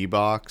of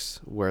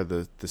D-Box, where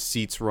the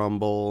seats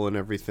rumble and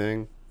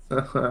everything.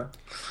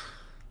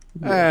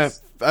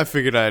 Yes. I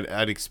figured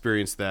I'd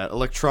experience that.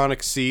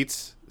 Electronic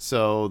seats,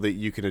 so that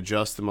you can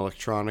adjust them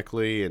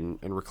electronically and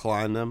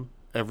recline them.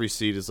 Every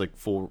seat is like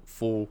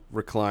full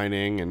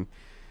reclining, and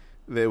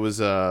there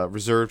was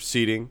reserved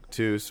seating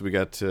too, so we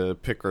got to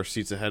pick our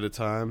seats ahead of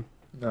time.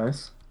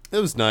 Nice. It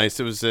was nice.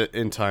 It was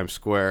in Times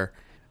Square.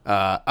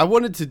 I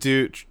wanted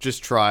to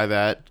just try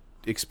that,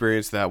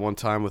 experience that one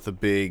time with a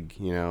big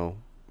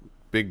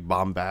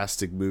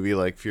bombastic movie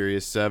like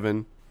Furious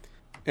 7.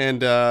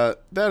 And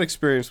that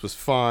experience was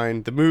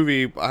fine. The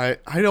movie, I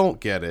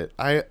don't get it.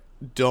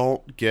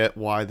 don't get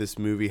why this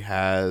movie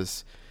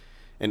has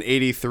an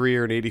 83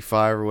 or an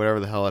 85 or whatever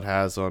the hell it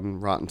has on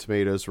Rotten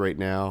Tomatoes right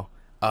now.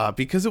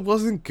 Because it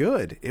wasn't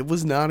good. It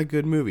was not a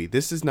good movie.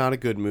 This is not a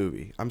good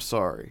movie. I'm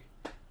sorry.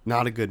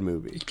 Not a good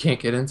movie. You can't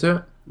get into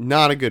it?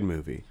 Not a good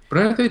movie. But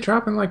aren't they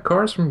dropping like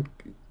cars from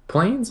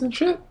planes and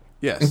shit?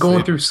 Yes. And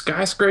going through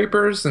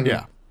skyscrapers and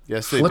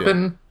Yes, they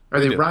flipping? do. Are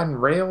they riding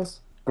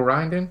rails?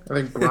 Grinding?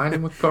 Are they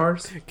grinding with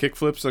cars?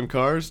 Kickflips on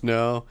cars?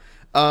 No.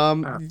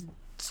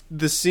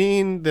 The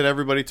scene that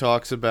everybody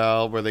talks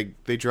about where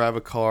they drive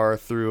a car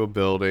through a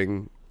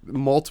building,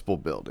 multiple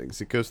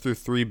buildings. It goes through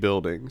 3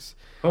 buildings.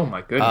 Oh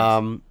my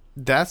goodness.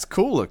 That's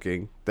cool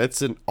looking.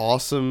 That's an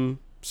awesome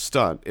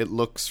stunt. It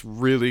looks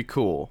really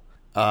cool.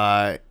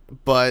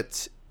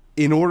 But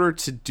in order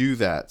to do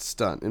that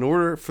stunt, in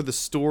order for the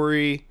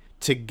story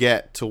to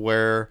get to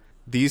where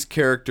these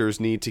characters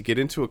need to get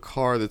into a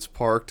car that's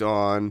parked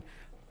on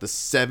the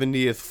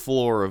 70th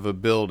floor of a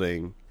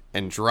building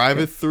and drive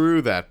it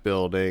through that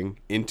building,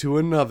 into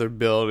another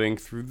building,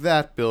 through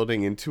that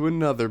building, into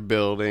another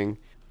building,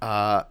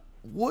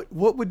 what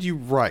would you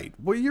write?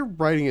 Well, you're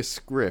writing a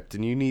script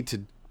and you need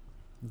to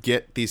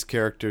get these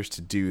characters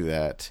to do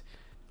that.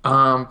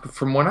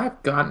 From what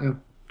I've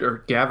gotten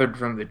or gathered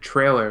from the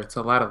trailer, it's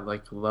a lot of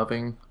like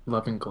loving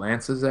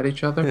glances at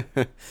each other.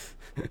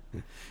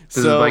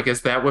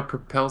 Is that what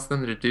propels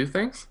them to do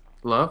things?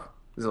 Love?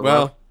 Is it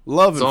love?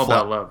 Love it's and all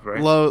about love,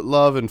 right?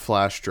 Love and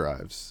flash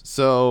drives.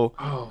 So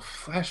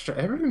flash drive.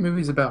 Every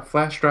movie's about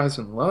flash drives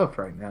and love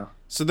right now.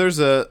 So there's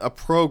a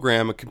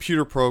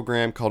computer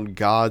program called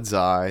God's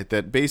Eye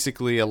that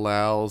basically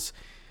allows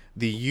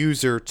the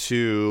user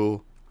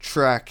to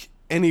track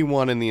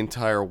anyone in the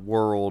entire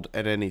world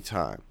at any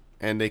time,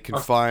 and they can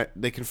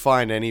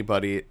find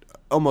anybody at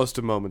almost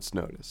a moment's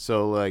notice.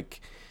 So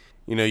like,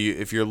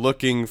 if you're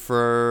looking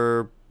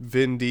for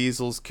Vin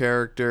Diesel's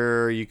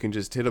character, you can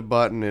just hit a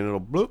button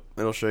and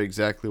it'll show you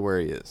exactly where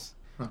he is.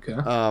 Okay.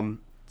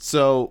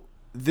 So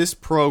this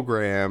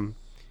program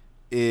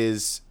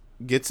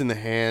gets in the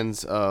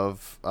hands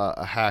of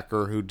a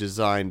hacker who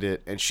designed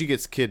it, and she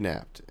gets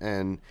kidnapped.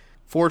 And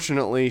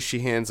fortunately, she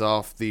hands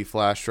off the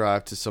flash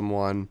drive to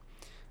someone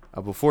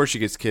before she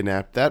gets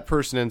kidnapped. That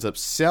person ends up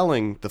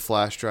selling the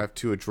flash drive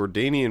to a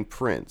Jordanian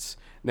prince.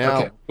 Now,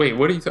 okay. Wait,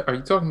 what are you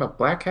talking about?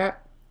 Black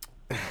Hat?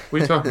 What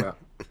are you talking about?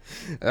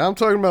 I'm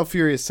talking about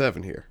Furious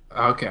 7 here.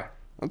 Okay.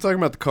 I'm talking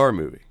about the car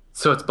movie.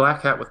 So it's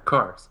Black Hat with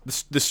cars.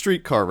 The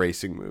street car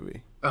racing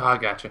movie. Oh, I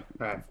gotcha.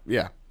 All right.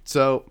 Yeah.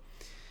 So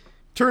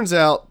turns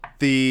out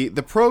the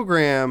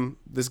program,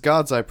 this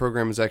God's Eye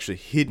program, is actually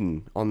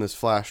hidden on this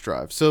flash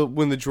drive. So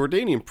when the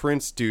Jordanian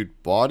prince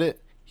dude bought it,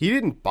 he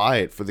didn't buy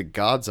it for the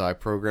God's Eye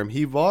program.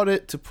 He bought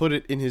it to put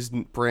it in his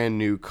brand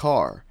new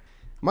car.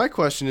 My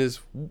question is,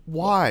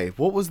 why?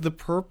 What was the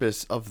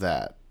purpose of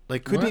that?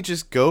 Like, couldn't he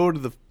just go to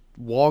the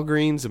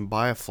Walgreens and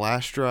buy a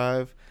flash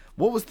drive?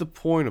 What was the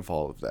point of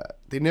all of that?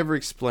 They never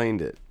explained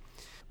it.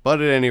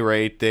 But at any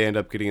rate, they end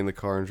up getting in the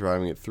car and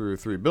driving it through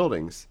 3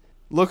 buildings.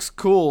 Looks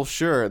cool,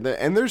 sure.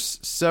 And there's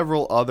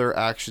several other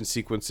action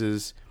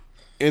sequences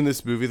in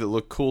this movie that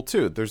look cool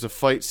too. There's a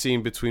fight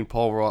scene between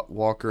Paul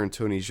Walker and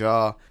Tony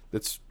Jaa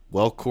that's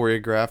well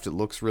choreographed. It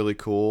looks really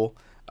cool.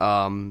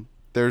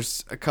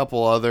 There's a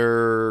couple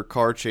other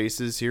car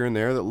chases here and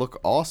there that look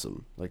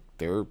awesome. Like,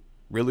 they're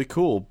really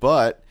cool.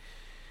 But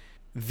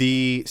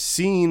the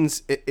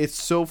scenes,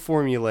 it's so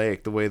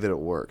formulaic the way that it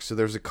works. So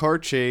there's a car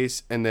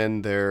chase, and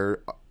then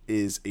there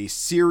is a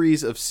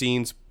series of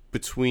scenes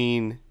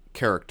between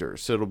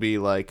characters. So it'll be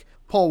like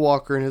Paul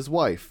Walker and his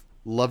wife,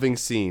 loving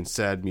scene,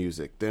 sad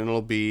music. Then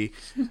it'll be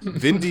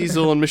Vin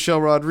Diesel and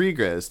Michelle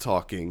Rodriguez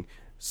talking,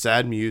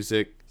 sad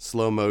music,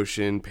 slow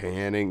motion,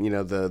 panning,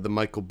 the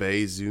Michael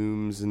Bay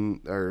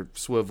zooms or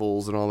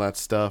swivels and all that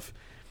stuff.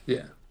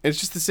 Yeah. And it's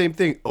just the same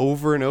thing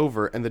over and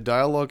over, and the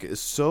dialogue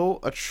is so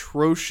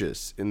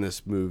atrocious in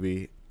this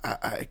movie.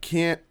 I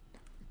can't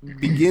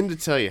begin to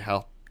tell you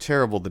how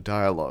terrible the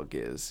dialogue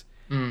is.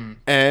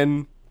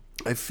 And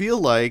I feel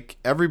like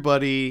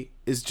everybody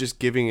is just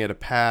giving it a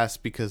pass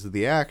because of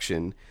the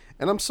action.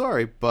 And I'm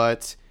sorry,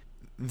 but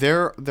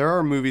there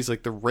are movies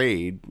like The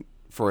Raid,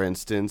 for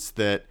instance,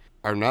 that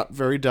are not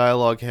very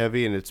dialogue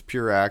heavy and it's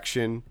pure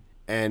action,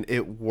 and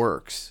it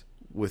works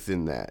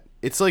within that.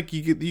 It's like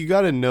you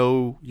got to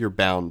know your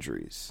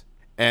boundaries.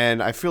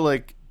 And I feel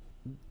like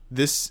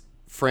this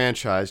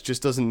franchise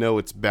just doesn't know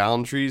its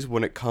boundaries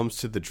when it comes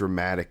to the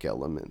dramatic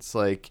elements.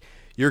 Like,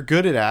 you're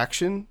good at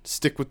action,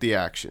 stick with the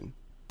action.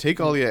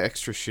 Take all the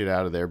extra shit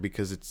out of there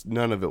because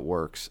none of it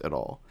works at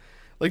all.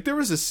 Like, there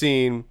was a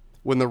scene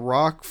when The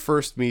Rock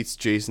first meets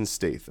Jason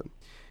Statham.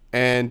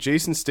 And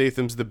Jason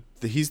Statham's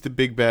he's the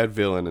big bad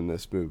villain in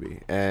this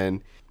movie.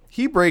 And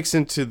he breaks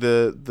into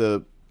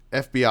the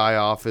FBI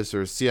office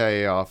or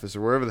CIA office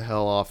or wherever the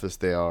hell office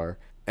they are.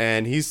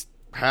 And he's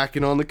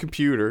hacking on the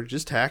computer,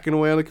 just hacking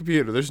away on the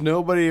computer. There's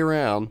nobody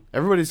around.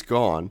 Everybody's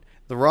gone.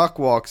 The Rock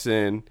walks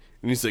in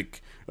and he's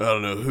like, I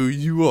don't know who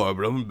you are,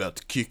 but I'm about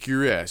to kick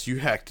your ass. You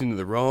hacked into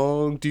the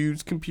wrong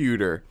dude's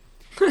computer.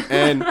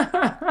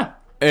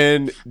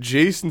 And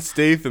Jason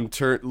Statham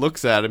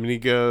looks at him and he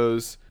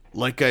goes,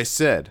 like I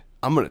said,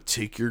 I'm going to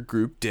take your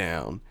group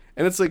down.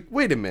 And it's like,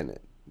 wait a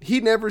minute. He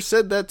never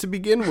said that to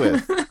begin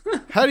with.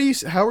 How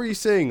are you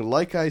saying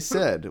like I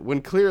said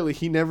when clearly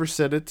he never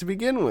said it to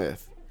begin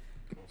with?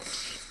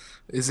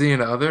 Is he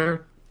in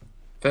other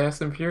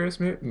Fast and Furious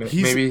movies?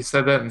 Maybe he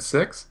said that in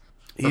 6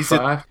 or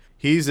 5.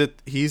 He's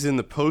in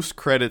the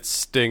post-credits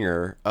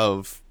stinger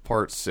of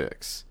part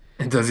 6.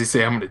 And does he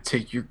say, I'm going to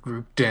take your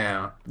group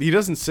down? He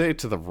doesn't say it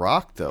to The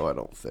Rock, though, I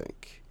don't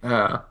think.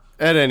 At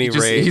any He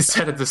rate.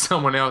 said it to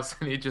someone else,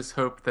 and he just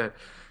hoped that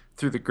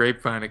through the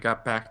grapevine it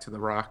got back to The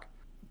Rock.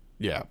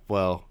 Yeah,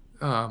 well.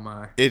 Oh,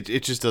 my.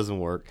 It just doesn't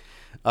work.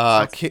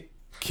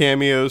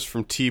 Cameos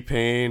from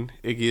T-Pain,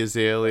 Iggy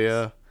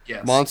Azalea.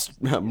 Yes.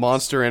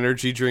 Monster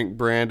Energy drink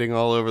branding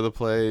all over the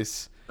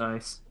place.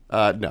 Nice.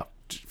 No.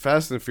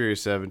 Fast and the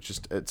Furious 7,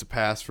 it's a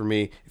pass for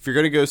me. If you're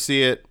going to go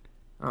see it,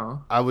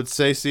 I would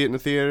say see it in the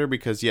theater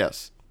because,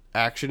 yes,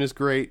 action is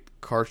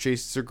great, car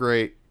chases are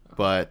great,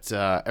 but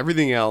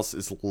everything else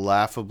is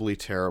laughably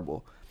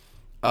terrible.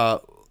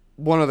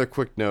 One other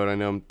quick note, I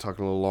know I'm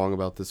talking a little long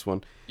about this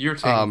one. You're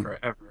taking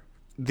forever.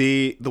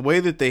 The way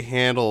that they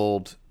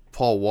handled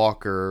Paul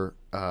Walker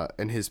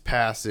and his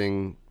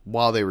passing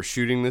while they were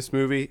shooting this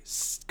movie,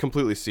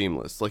 completely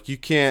seamless. Like,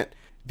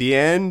 the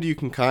end, you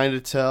can kind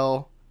of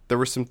tell there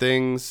were some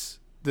things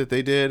that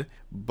they did,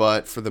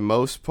 but for the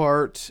most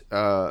part,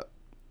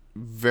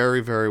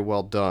 very, very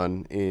well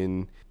done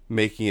in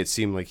making it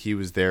seem like he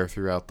was there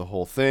throughout the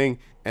whole thing.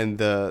 And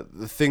the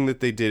thing that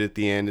they did at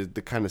the end,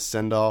 the kind of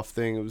send-off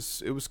thing, it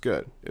was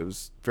good. It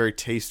was very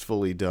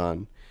tastefully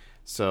done.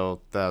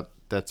 So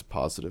that's a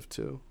positive,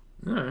 too.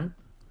 All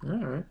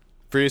right.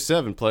 Furious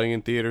 7 playing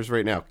in theaters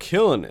right now,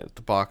 killing it at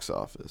the box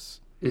office.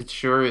 It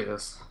sure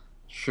is.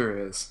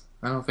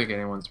 I don't think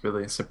anyone's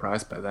really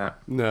surprised by that.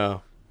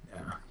 No.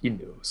 Yeah, he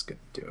knew it was going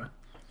to do it.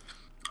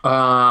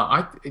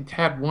 I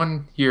had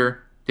one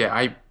here that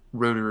I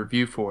wrote a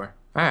review for.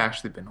 I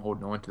actually been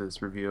holding on to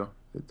this review,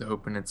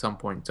 hoping at some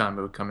point in time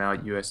it would come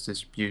out U.S.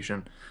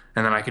 distribution,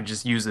 and then I could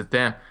just use it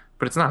then.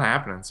 But it's not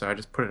happening, so I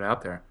just put it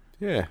out there.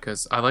 Yeah.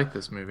 Because I like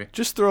this movie.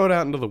 Just throw it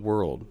out into the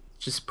world.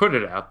 Just put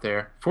it out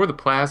there. For the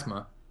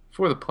Plasma,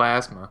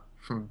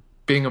 from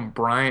Bingham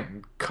Bryant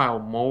and Kyle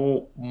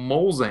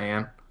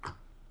Molzan,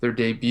 their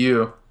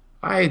debut.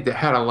 I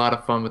had a lot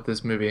of fun with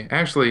this movie.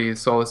 Actually,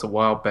 saw this a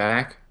while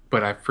back,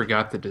 but I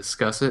forgot to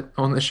discuss it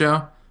on the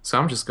show. So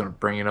I'm just going to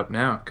bring it up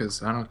now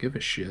because I don't give a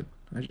shit.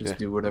 I just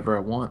do whatever I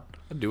want.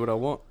 I do what I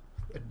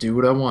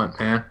want,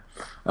 man.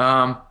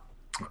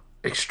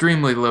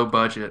 Extremely low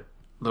budget,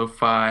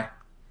 lo-fi,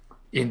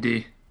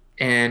 indie.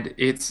 And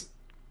it's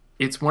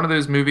one of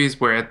those movies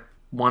where at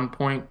one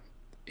point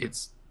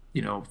it's,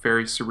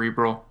 very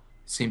cerebral.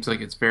 It seems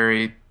like it's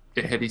very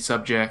heady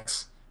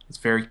subjects. It's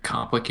very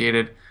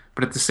complicated.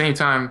 But at the same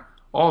time,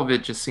 all of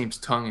it just seems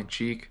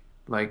tongue-in-cheek.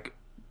 Like,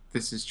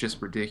 this is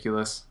just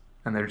ridiculous.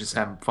 And they're just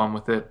having fun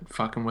with it,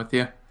 fucking with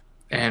you.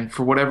 And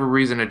for whatever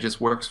reason, it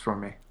just works for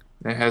me.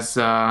 It has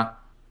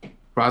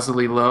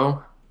Rosalie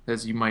Lowe,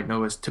 as you might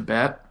know as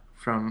Tibet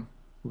from,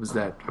 what was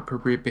that,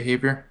 Appropriate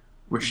Behavior?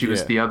 Where she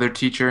was the other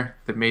teacher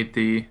that made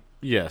the...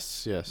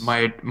 Yes.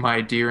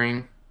 My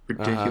Deering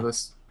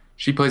ridiculous.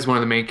 She plays one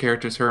of the main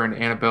characters, her and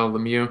Annabelle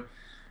Lemieux.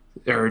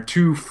 There are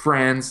two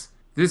friends.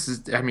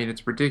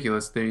 It's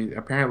ridiculous.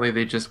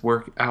 They just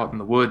work out in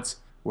the woods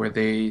where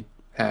they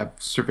have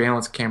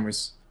surveillance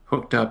cameras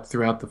hooked up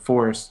throughout the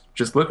forest,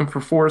 just looking for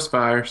forest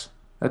fires.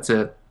 That's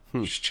it.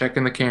 Just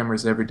checking the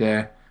cameras every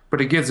day.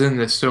 But it gets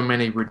into so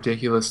many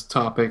ridiculous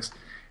topics.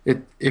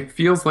 It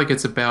feels like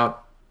it's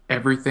about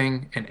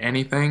everything and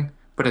anything,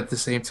 but at the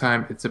same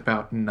time, it's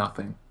about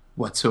nothing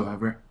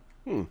whatsoever.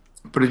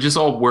 But it just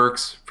all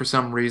works for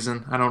some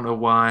reason. I don't know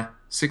why.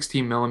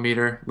 16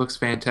 millimeter looks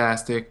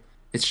fantastic.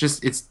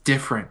 It's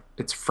different.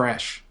 It's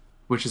fresh,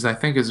 which I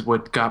think is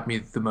what got me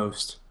the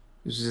most.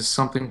 It's just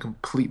something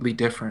completely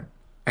different.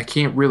 I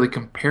can't really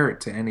compare it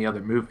to any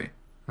other movie.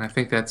 And I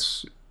think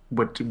that's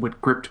what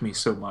gripped me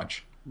so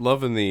much.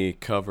 Loving the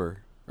cover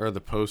or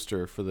the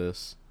poster for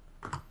this.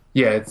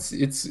 Yeah,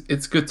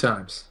 it's good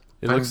times.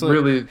 I'm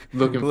really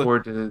looking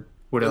forward to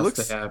what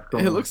else they have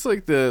going on. It looks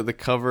like the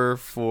cover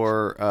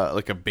for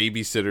like a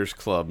Babysitter's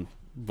Club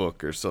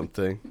book or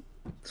something.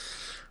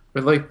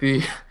 But like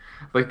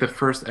the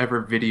first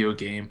ever video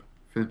game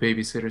for the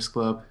Babysitter's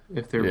Club,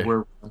 if there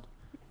were one.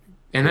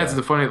 And that's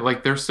the funny,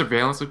 like their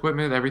surveillance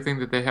equipment, everything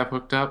that they have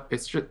hooked up,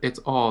 it's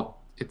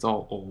all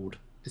old.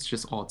 It's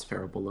just all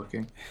terrible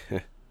looking.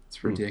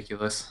 It's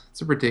ridiculous.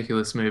 It's a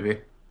ridiculous movie.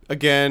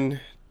 Again,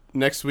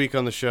 next week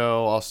on the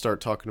show, I'll start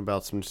talking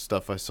about some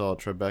stuff I saw at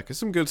Tribeca.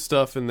 Some good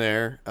stuff in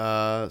there.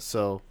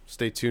 So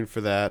stay tuned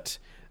for that.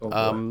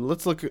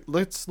 Let's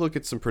look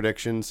at some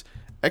predictions.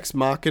 Ex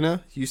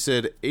Machina, you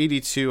said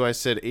 82, I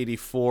said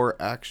 84.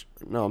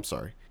 No, I'm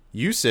sorry.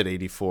 You said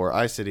 84,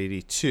 I said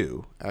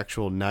 82.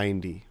 Actual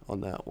 90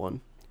 on that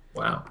one.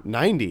 Wow.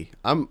 90.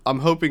 I'm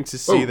hoping to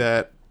see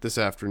that this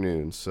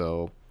afternoon,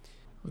 so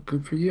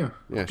good for you.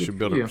 Yeah, should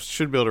be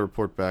able to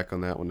report back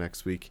on that one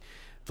next week.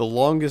 The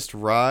Longest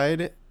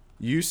Ride,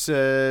 you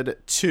said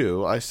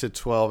 2, I said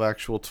 12,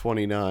 actual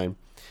 29.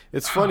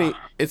 It's funny.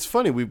 It's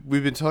funny.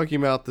 We've been talking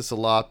about this a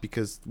lot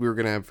because we were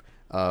gonna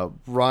have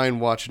Ryan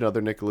watch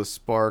another Nicholas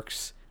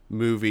Sparks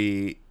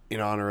movie in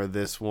honor of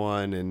this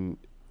one, and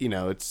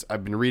it's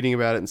I've been reading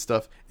about it and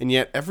stuff, and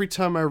yet every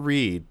time I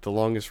read The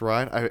Longest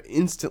Ride, I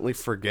instantly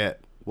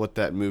forget what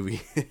that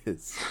movie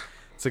is.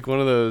 It's like one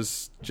of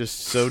those just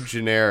so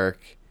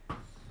generic.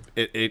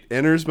 It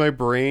enters my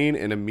brain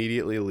and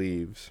immediately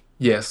leaves.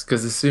 Yes,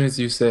 because as soon as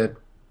you said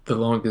the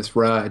longest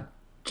ride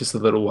just a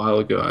little while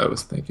ago, I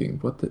was thinking,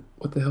 what the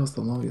hell's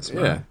the longest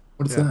Yeah, ride?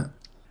 What is yeah. that?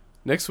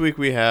 Next week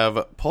we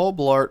have Paul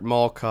Blart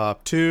Mall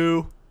Cop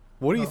 2.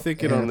 What are you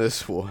thinking on yeah.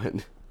 this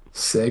one?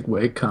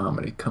 Segway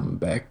comedy coming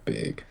back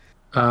big.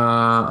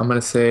 I'm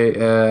gonna say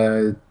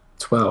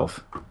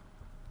 12.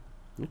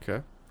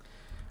 Okay.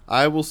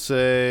 I will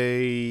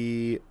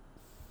say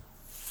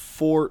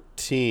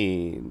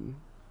 14.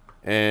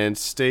 And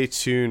stay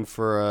tuned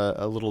for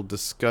a little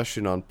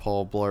discussion on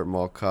Paul Blart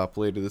Mall Cop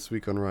later this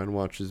week on Ryan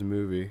Watches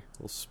Movie. A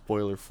little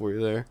spoiler for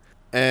you there.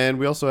 And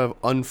we also have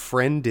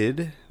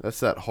Unfriended. That's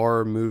that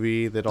horror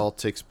movie that all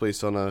takes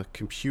place on a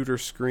computer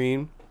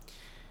screen.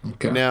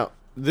 Okay. Now,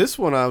 this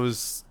one I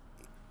was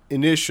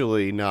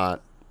initially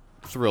not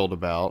thrilled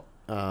about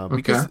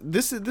because Okay.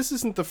 this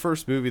isn't the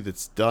first movie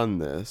that's done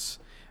this.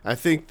 I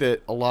think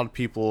that a lot of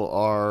people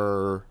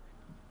are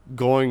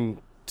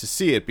going to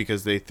see it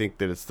because they think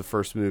that it's the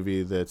first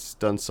movie that's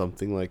done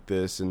something like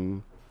this,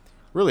 and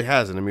really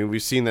hasn't. I mean,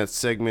 we've seen that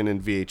segment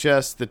in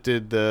VHS that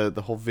did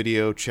the whole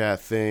video chat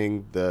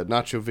thing. The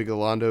Nacho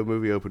Vigalondo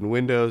movie, Open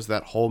Windows,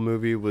 that whole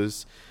movie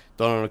was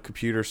done on a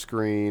computer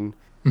screen.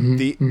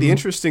 The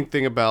interesting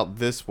thing about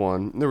this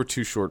one, there were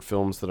two short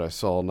films that I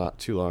saw not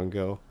too long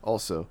ago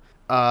also.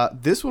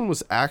 This one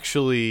was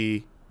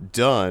actually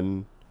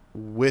done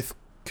with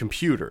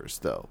computers,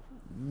 though.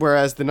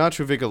 Whereas the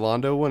Nacho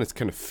Vigalondo one, it's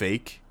kind of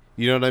fake.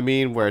 You know what I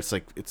mean? Where it's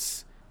like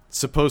it's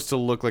supposed to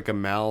look like a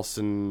mouse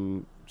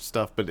and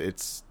stuff, but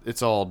it's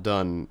all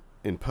done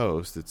in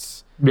post.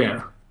 It's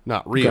Yeah.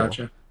 not real.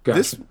 Gotcha.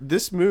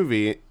 This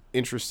movie,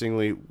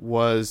 interestingly,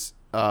 was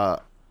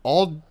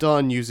all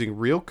done using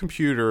real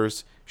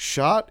computers,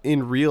 shot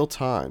in real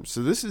time.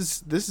 So this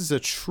is a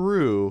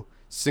true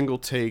single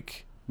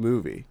take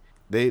movie.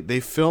 They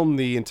filmed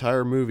the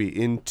entire movie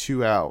in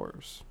 2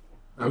 hours,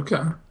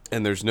 Okay.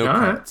 and there's no All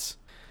right. cuts.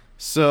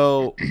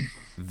 So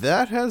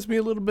that has me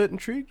a little bit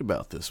intrigued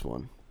about this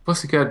one.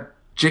 Plus, you got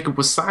Jacob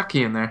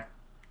Wasaki in there.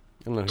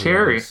 I don't know who that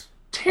Terry. is.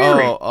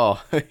 Terry.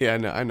 Oh, yeah,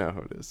 I know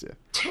who it is. Yeah,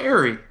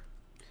 Terry.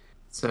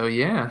 So,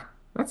 yeah.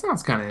 That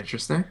sounds kind of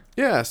interesting.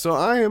 yeah. So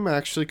I am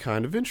actually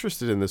kind of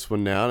interested in this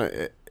one now.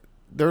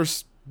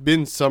 There's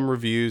been some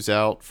reviews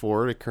out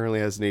for it. It currently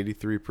has an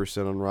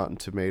 83% on Rotten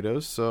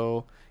Tomatoes.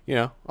 So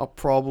I'll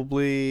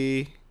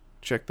probably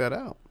check that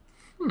out.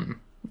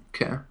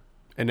 Okay.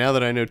 And now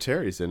that I know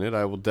Terry's in it,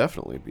 I will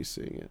definitely be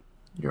seeing it.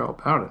 You're all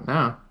about it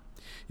now.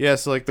 Yeah,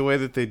 so like the way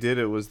that they did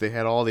it was they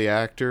had all the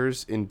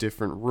actors in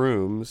different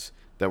rooms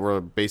that were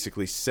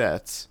basically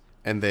sets,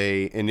 and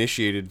they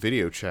initiated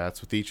video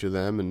chats with each of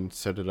them and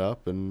set it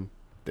up, and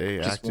they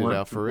Just acted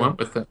out for went it.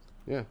 with it.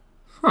 Yeah,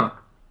 Huh.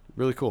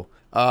 really cool.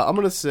 I'm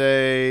gonna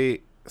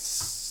say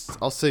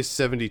I'll say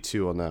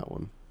 72 on that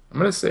one. I'm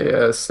going to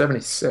say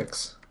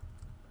 76.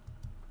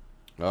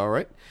 All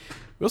right.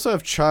 We also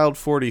have Child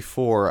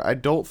 44. I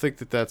don't think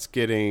that that's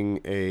getting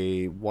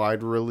a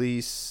wide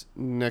release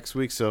next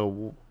week,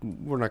 so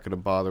we're not going to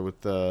bother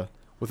with that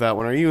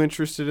one. Are you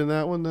interested in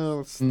that one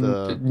though? It's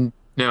the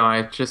No,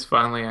 I just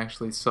finally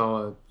actually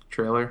saw a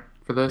trailer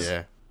for this,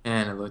 yeah.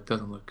 and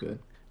doesn't look good.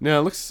 No,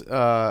 it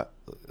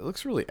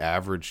looks really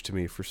average to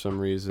me for some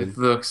reason. It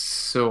looks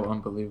so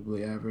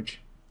unbelievably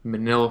average.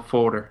 Manila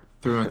folder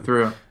through and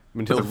through.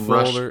 Manila with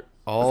folder,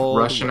 all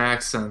the Russian way.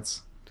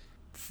 accents.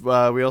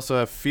 We also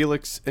have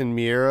Felix and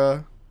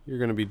Miera. You're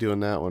going to be doing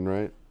that one,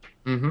 right?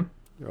 Mm-hmm.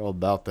 You're all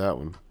about that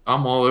one.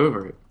 I'm all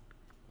over it.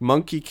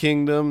 Monkey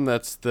Kingdom,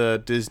 that's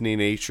the Disney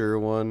nature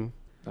one.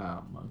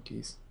 Ah,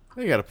 monkeys.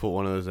 They got to put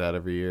one of those out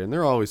every year, and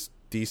they're always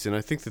decent.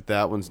 I think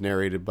that one's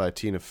narrated by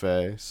Tina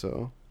Fey,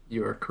 so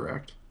You are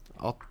correct.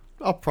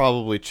 I'll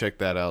probably check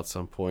that out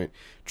some point.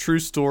 True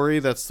Story,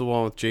 that's the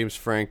one with James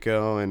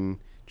Franco and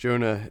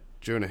Jonah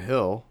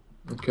Hill.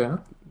 Okay.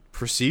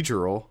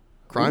 Procedural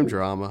crime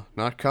drama,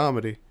 not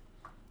comedy.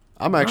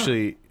 I'm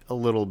actually a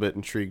little bit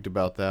intrigued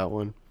about that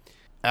one.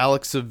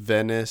 Alex of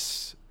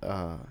Venice,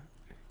 can't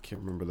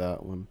remember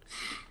that one.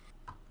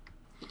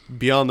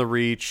 Beyond the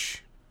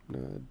Reach,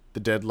 The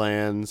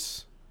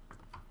Deadlands.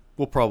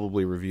 We'll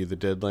probably review The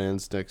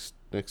Deadlands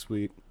next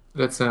week.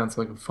 That sounds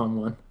like a fun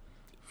one.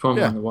 Fun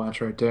Yeah. one to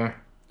watch right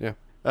there. Yeah.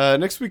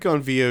 Next week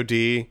on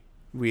VOD,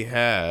 we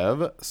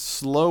have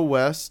Slow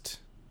West.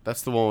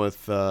 That's the one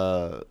with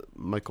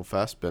Michael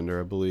Fassbender,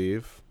 I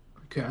believe.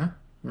 Okay.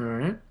 All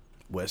right.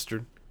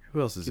 Western.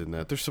 Who else is in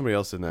that? There's somebody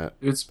else in that.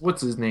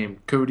 What's his name?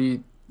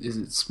 Cody, is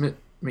it Smith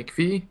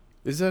McPhee?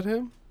 Is that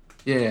him?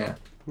 Yeah.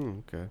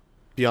 Okay.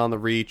 Beyond the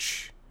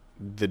Reach,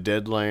 The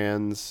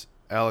Deadlands,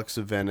 Alex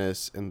of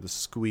Venice, and The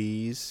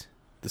Squeeze.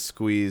 The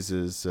Squeeze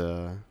is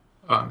Oh,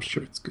 I'm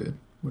sure it's good.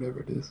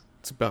 Whatever it is.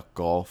 it's about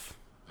golf.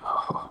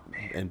 Oh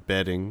man. and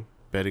betting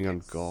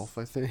on golf,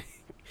 I think.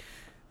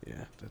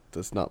 Yeah, that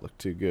does not look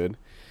too good.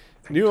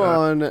 New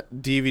God. on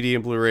DVD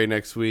and Blu-ray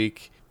next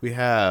week, we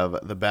have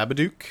The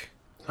Babadook.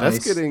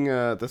 Nice.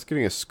 That's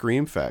getting a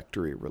Scream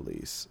Factory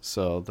release,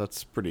 so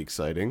that's pretty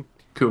exciting.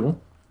 Cool.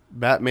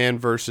 Batman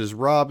versus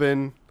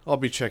Robin. I'll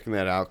be checking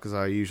that out because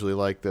I usually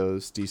like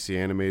those DC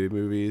animated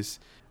movies.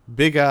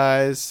 Big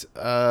Eyes.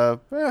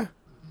 That's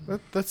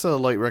a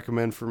light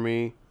recommend for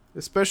me.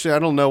 Especially, I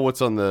don't know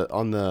what's on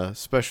the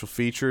special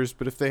features,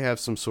 but if they have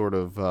some sort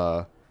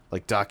of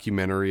like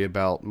documentary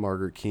about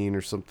Margaret Keane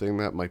or something,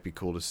 that might be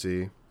cool to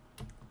see.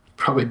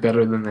 Probably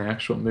better than the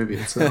actual movie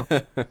itself.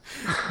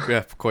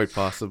 Yeah, quite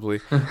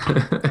possibly.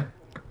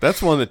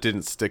 That's one that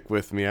didn't stick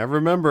with me. I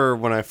remember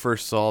when I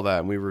first saw that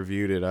and we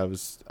reviewed it, I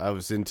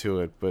was into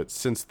it, but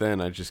since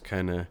then I just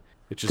kind of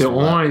it just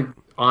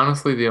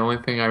Honestly, the only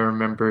thing I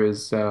remember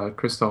is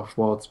Christoph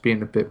Waltz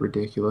being a bit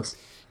ridiculous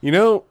You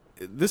know,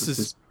 this with is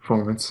his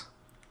performance.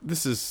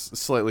 this is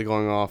slightly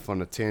going off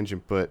on a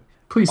tangent, but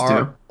Please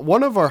do.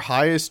 one of our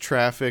highest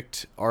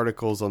trafficked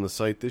articles on the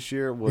site this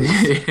year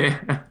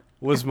Yeah.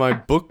 was my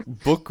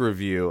book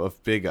review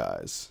of Big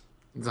Eyes.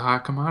 It's a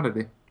hot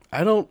commodity.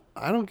 I don't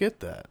get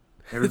that.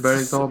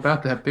 Everybody's all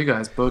about that Big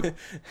Eyes book.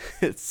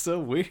 It's so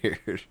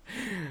weird.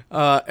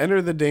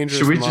 Enter the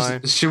Dangerous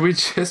Mind. Should we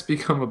just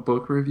become a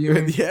book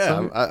reviewing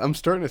Yeah, site? I'm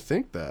starting to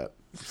think that.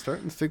 I'm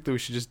starting to think that we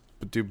should just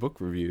do book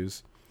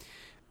reviews.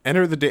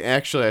 Enter the Day.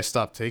 Actually, I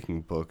stopped taking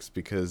books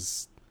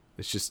because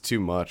it's just too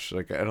much.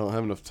 Like, I don't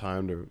have enough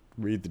time to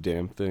read the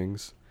damn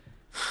things.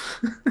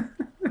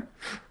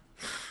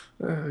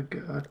 Oh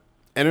God.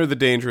 Enter the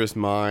Dangerous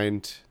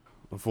Mind.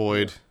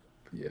 Avoid.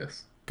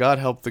 Yes. God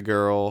Help the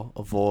Girl.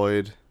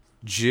 Avoid.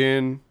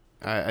 Jin.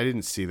 I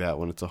didn't see that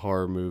one. It's a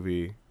horror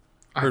movie.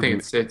 I think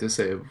it's safe to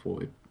say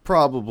avoid.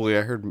 Probably.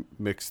 I heard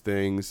mixed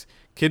things.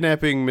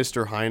 Kidnapping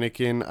Mr.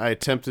 Heineken. I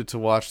attempted to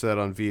watch that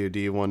on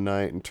VOD one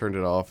night and turned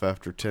it off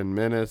after 10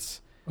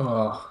 minutes.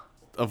 Oh.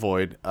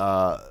 Avoid.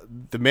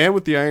 The Man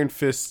with the Iron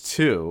Fist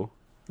 2.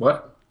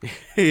 What?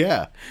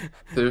 Yeah.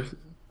 There's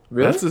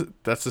really?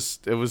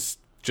 It was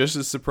just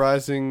as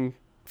surprising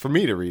for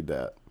me to read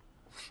that.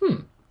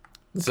 Okay.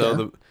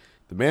 So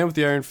the Man with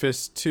the Iron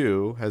Fist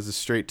 2 has a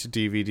straight to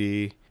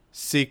DVD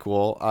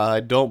sequel. I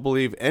don't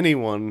believe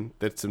anyone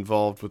that's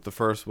involved with the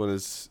first one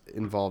is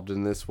involved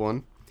in this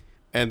one.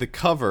 And the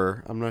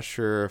cover, I'm not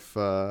sure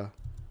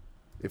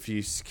if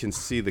you can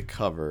see the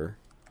cover,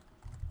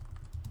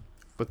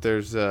 but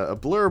there's a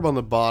blurb on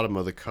the bottom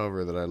of the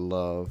cover that I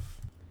love.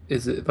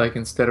 Is it like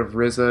instead of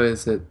RZA,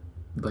 is it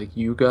like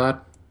You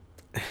God?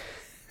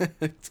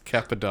 It's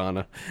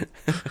Capadonna.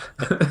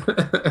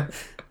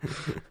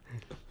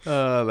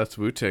 That's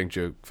a Wu-Tang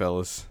joke,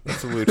 fellas.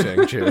 That's a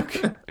Wu-Tang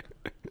joke.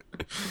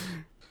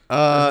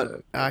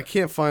 I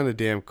can't find the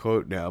damn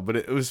quote now, but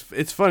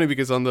it's funny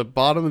because on the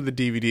bottom of the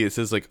DVD it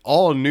says like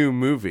all new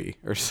movie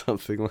or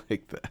something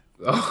like that.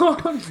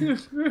 Oh, new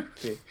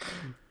movie.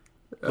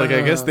 Like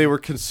I guess they were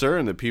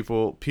concerned that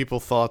people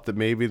thought that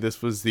maybe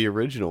this was the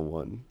original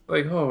one.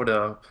 Like, hold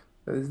up.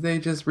 Is they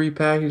just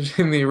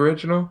repackaging the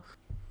original?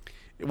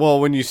 Well,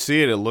 when you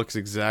see it, it looks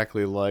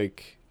exactly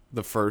like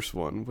the first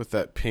one with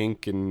that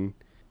pink and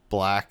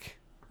black.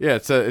 Yeah,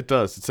 it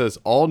does. It says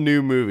all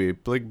new movie,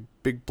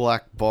 big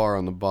black bar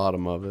on the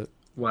bottom of it.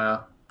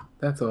 Wow.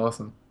 That's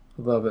awesome.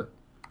 I love it.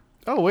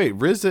 Oh wait,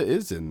 RZA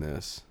is in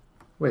this.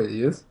 Wait,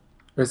 he is?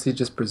 Or is he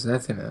just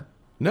presenting it?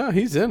 No,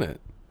 he's in it.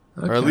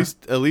 Okay. Or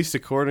at least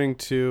according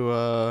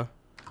to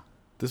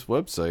this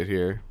website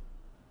here.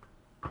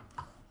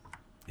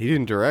 He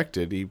didn't direct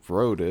it, he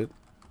wrote it.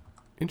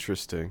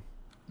 Interesting.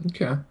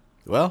 Okay.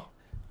 Well,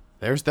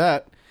 there's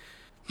that.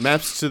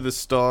 Maps to the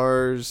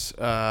Stars.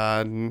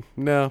 No,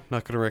 not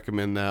going to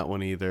recommend that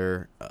one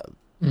either.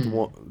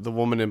 The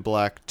Woman in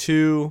Black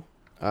 2.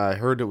 I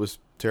heard it was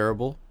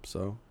terrible,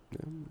 so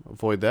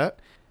avoid that.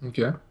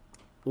 Okay.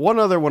 One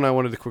other one I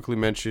wanted to quickly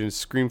mention is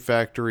Scream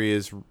Factory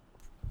is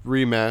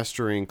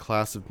remastering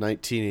Class of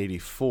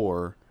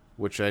 1984,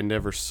 which I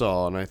never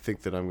saw, and I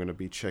think that I'm going to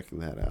be checking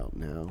that out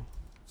now.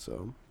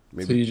 So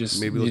maybe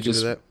look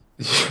into that.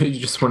 You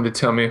just wanted to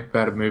tell me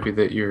about a movie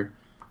that you're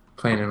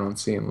planning on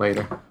seeing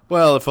later.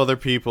 Well, if other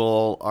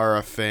people are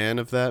a fan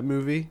of that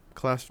movie,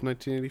 Class of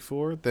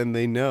 1984, then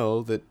they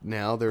know that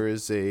now there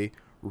is a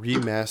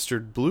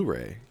remastered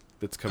Blu-ray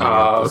that's coming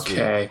out this week.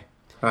 Okay.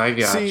 I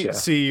gotcha.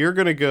 See, you're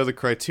gonna go the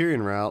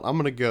Criterion route. I'm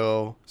gonna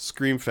go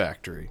Scream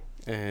Factory,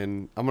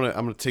 and I'm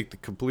gonna take the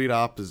complete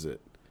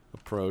opposite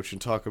approach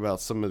and talk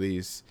about some of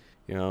these,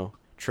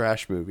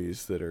 trash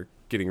movies that are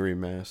getting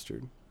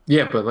remastered.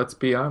 Yeah, but let's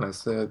be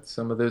honest.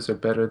 Some of those are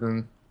better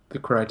than the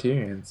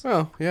Criterions.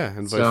 Well, yeah,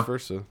 and vice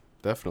versa,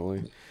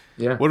 definitely.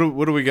 Yeah. What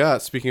do we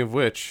got? Speaking of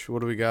which, what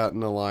do we got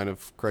in the line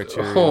of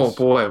Criterion? Oh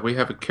boy, we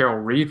have a Carol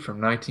Reed from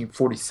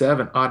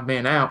 1947, Odd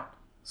Man Out,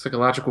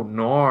 psychological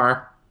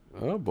noir.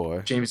 Oh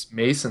boy. James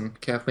Mason,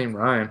 Kathleen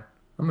Ryan.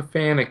 I'm a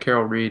fan of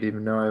Carol Reed,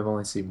 even though I've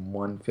only seen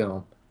one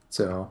film.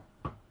 So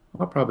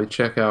I'll probably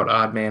check out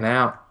Odd Man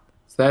Out.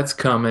 So that's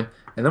coming.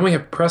 And then we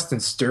have Preston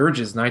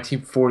Sturges,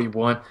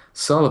 1941,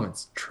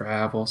 Sullivan's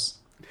Travels.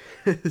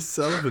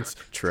 Sullivan's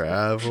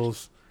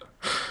Travels.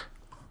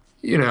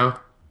 You know,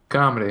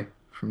 comedy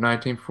from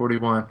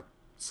 1941.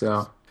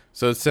 So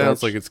it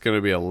sounds like it's going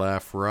to be a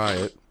laugh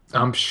riot.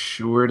 I'm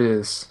sure it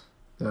is.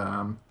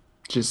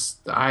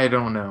 I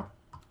don't know.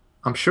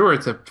 I'm sure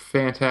it's a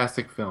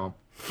fantastic film.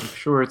 I'm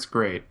sure it's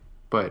great,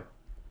 but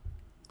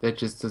that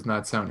just does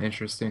not sound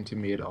interesting to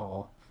me at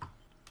all.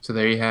 So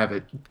there you have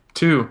it.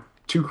 Two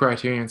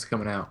Criterions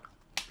coming out.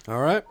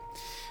 All right.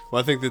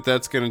 Well, I think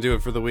that's going to do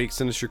it for the week.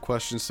 Send us your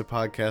questions to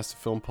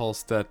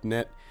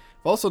podcast@filmpulse.net.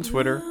 Also on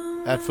Twitter,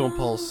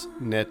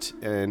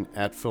 @FilmPulseNet and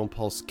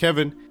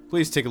 @FilmPulseKevin.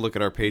 Please take a look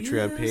at our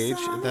Patreon page.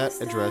 That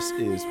address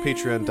is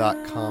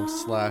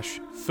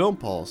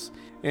patreon.com/FilmPulse.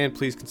 And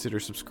please consider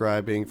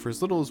subscribing for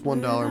as little as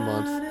 $1 a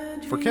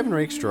month. For Kevin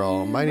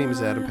Rakestraw, my name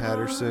is Adam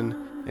Patterson,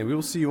 and we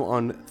will see you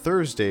on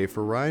Thursday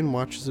for Ryan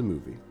Watches a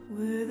Movie.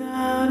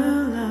 Without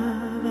a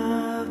love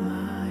of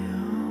my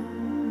own,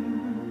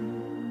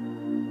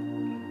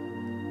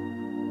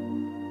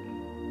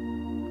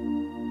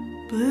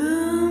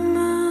 blue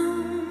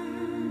moon,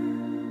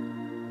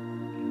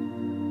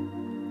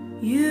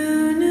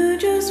 you knew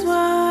just what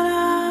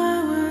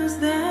I was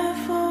there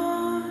for.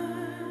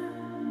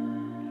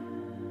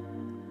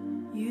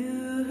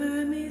 You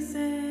heard me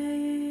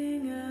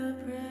saying a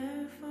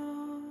prayer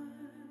for.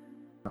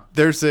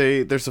 There's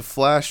a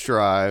flash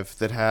drive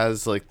that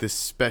has like this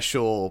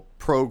special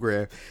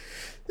program.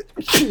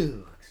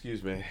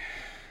 Excuse me.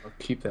 I'll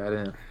keep that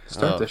in.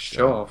 Start the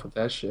show off with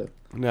that shit.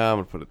 No, I'm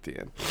gonna put it at the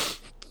end.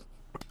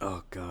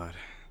 Oh God,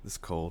 this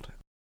cold.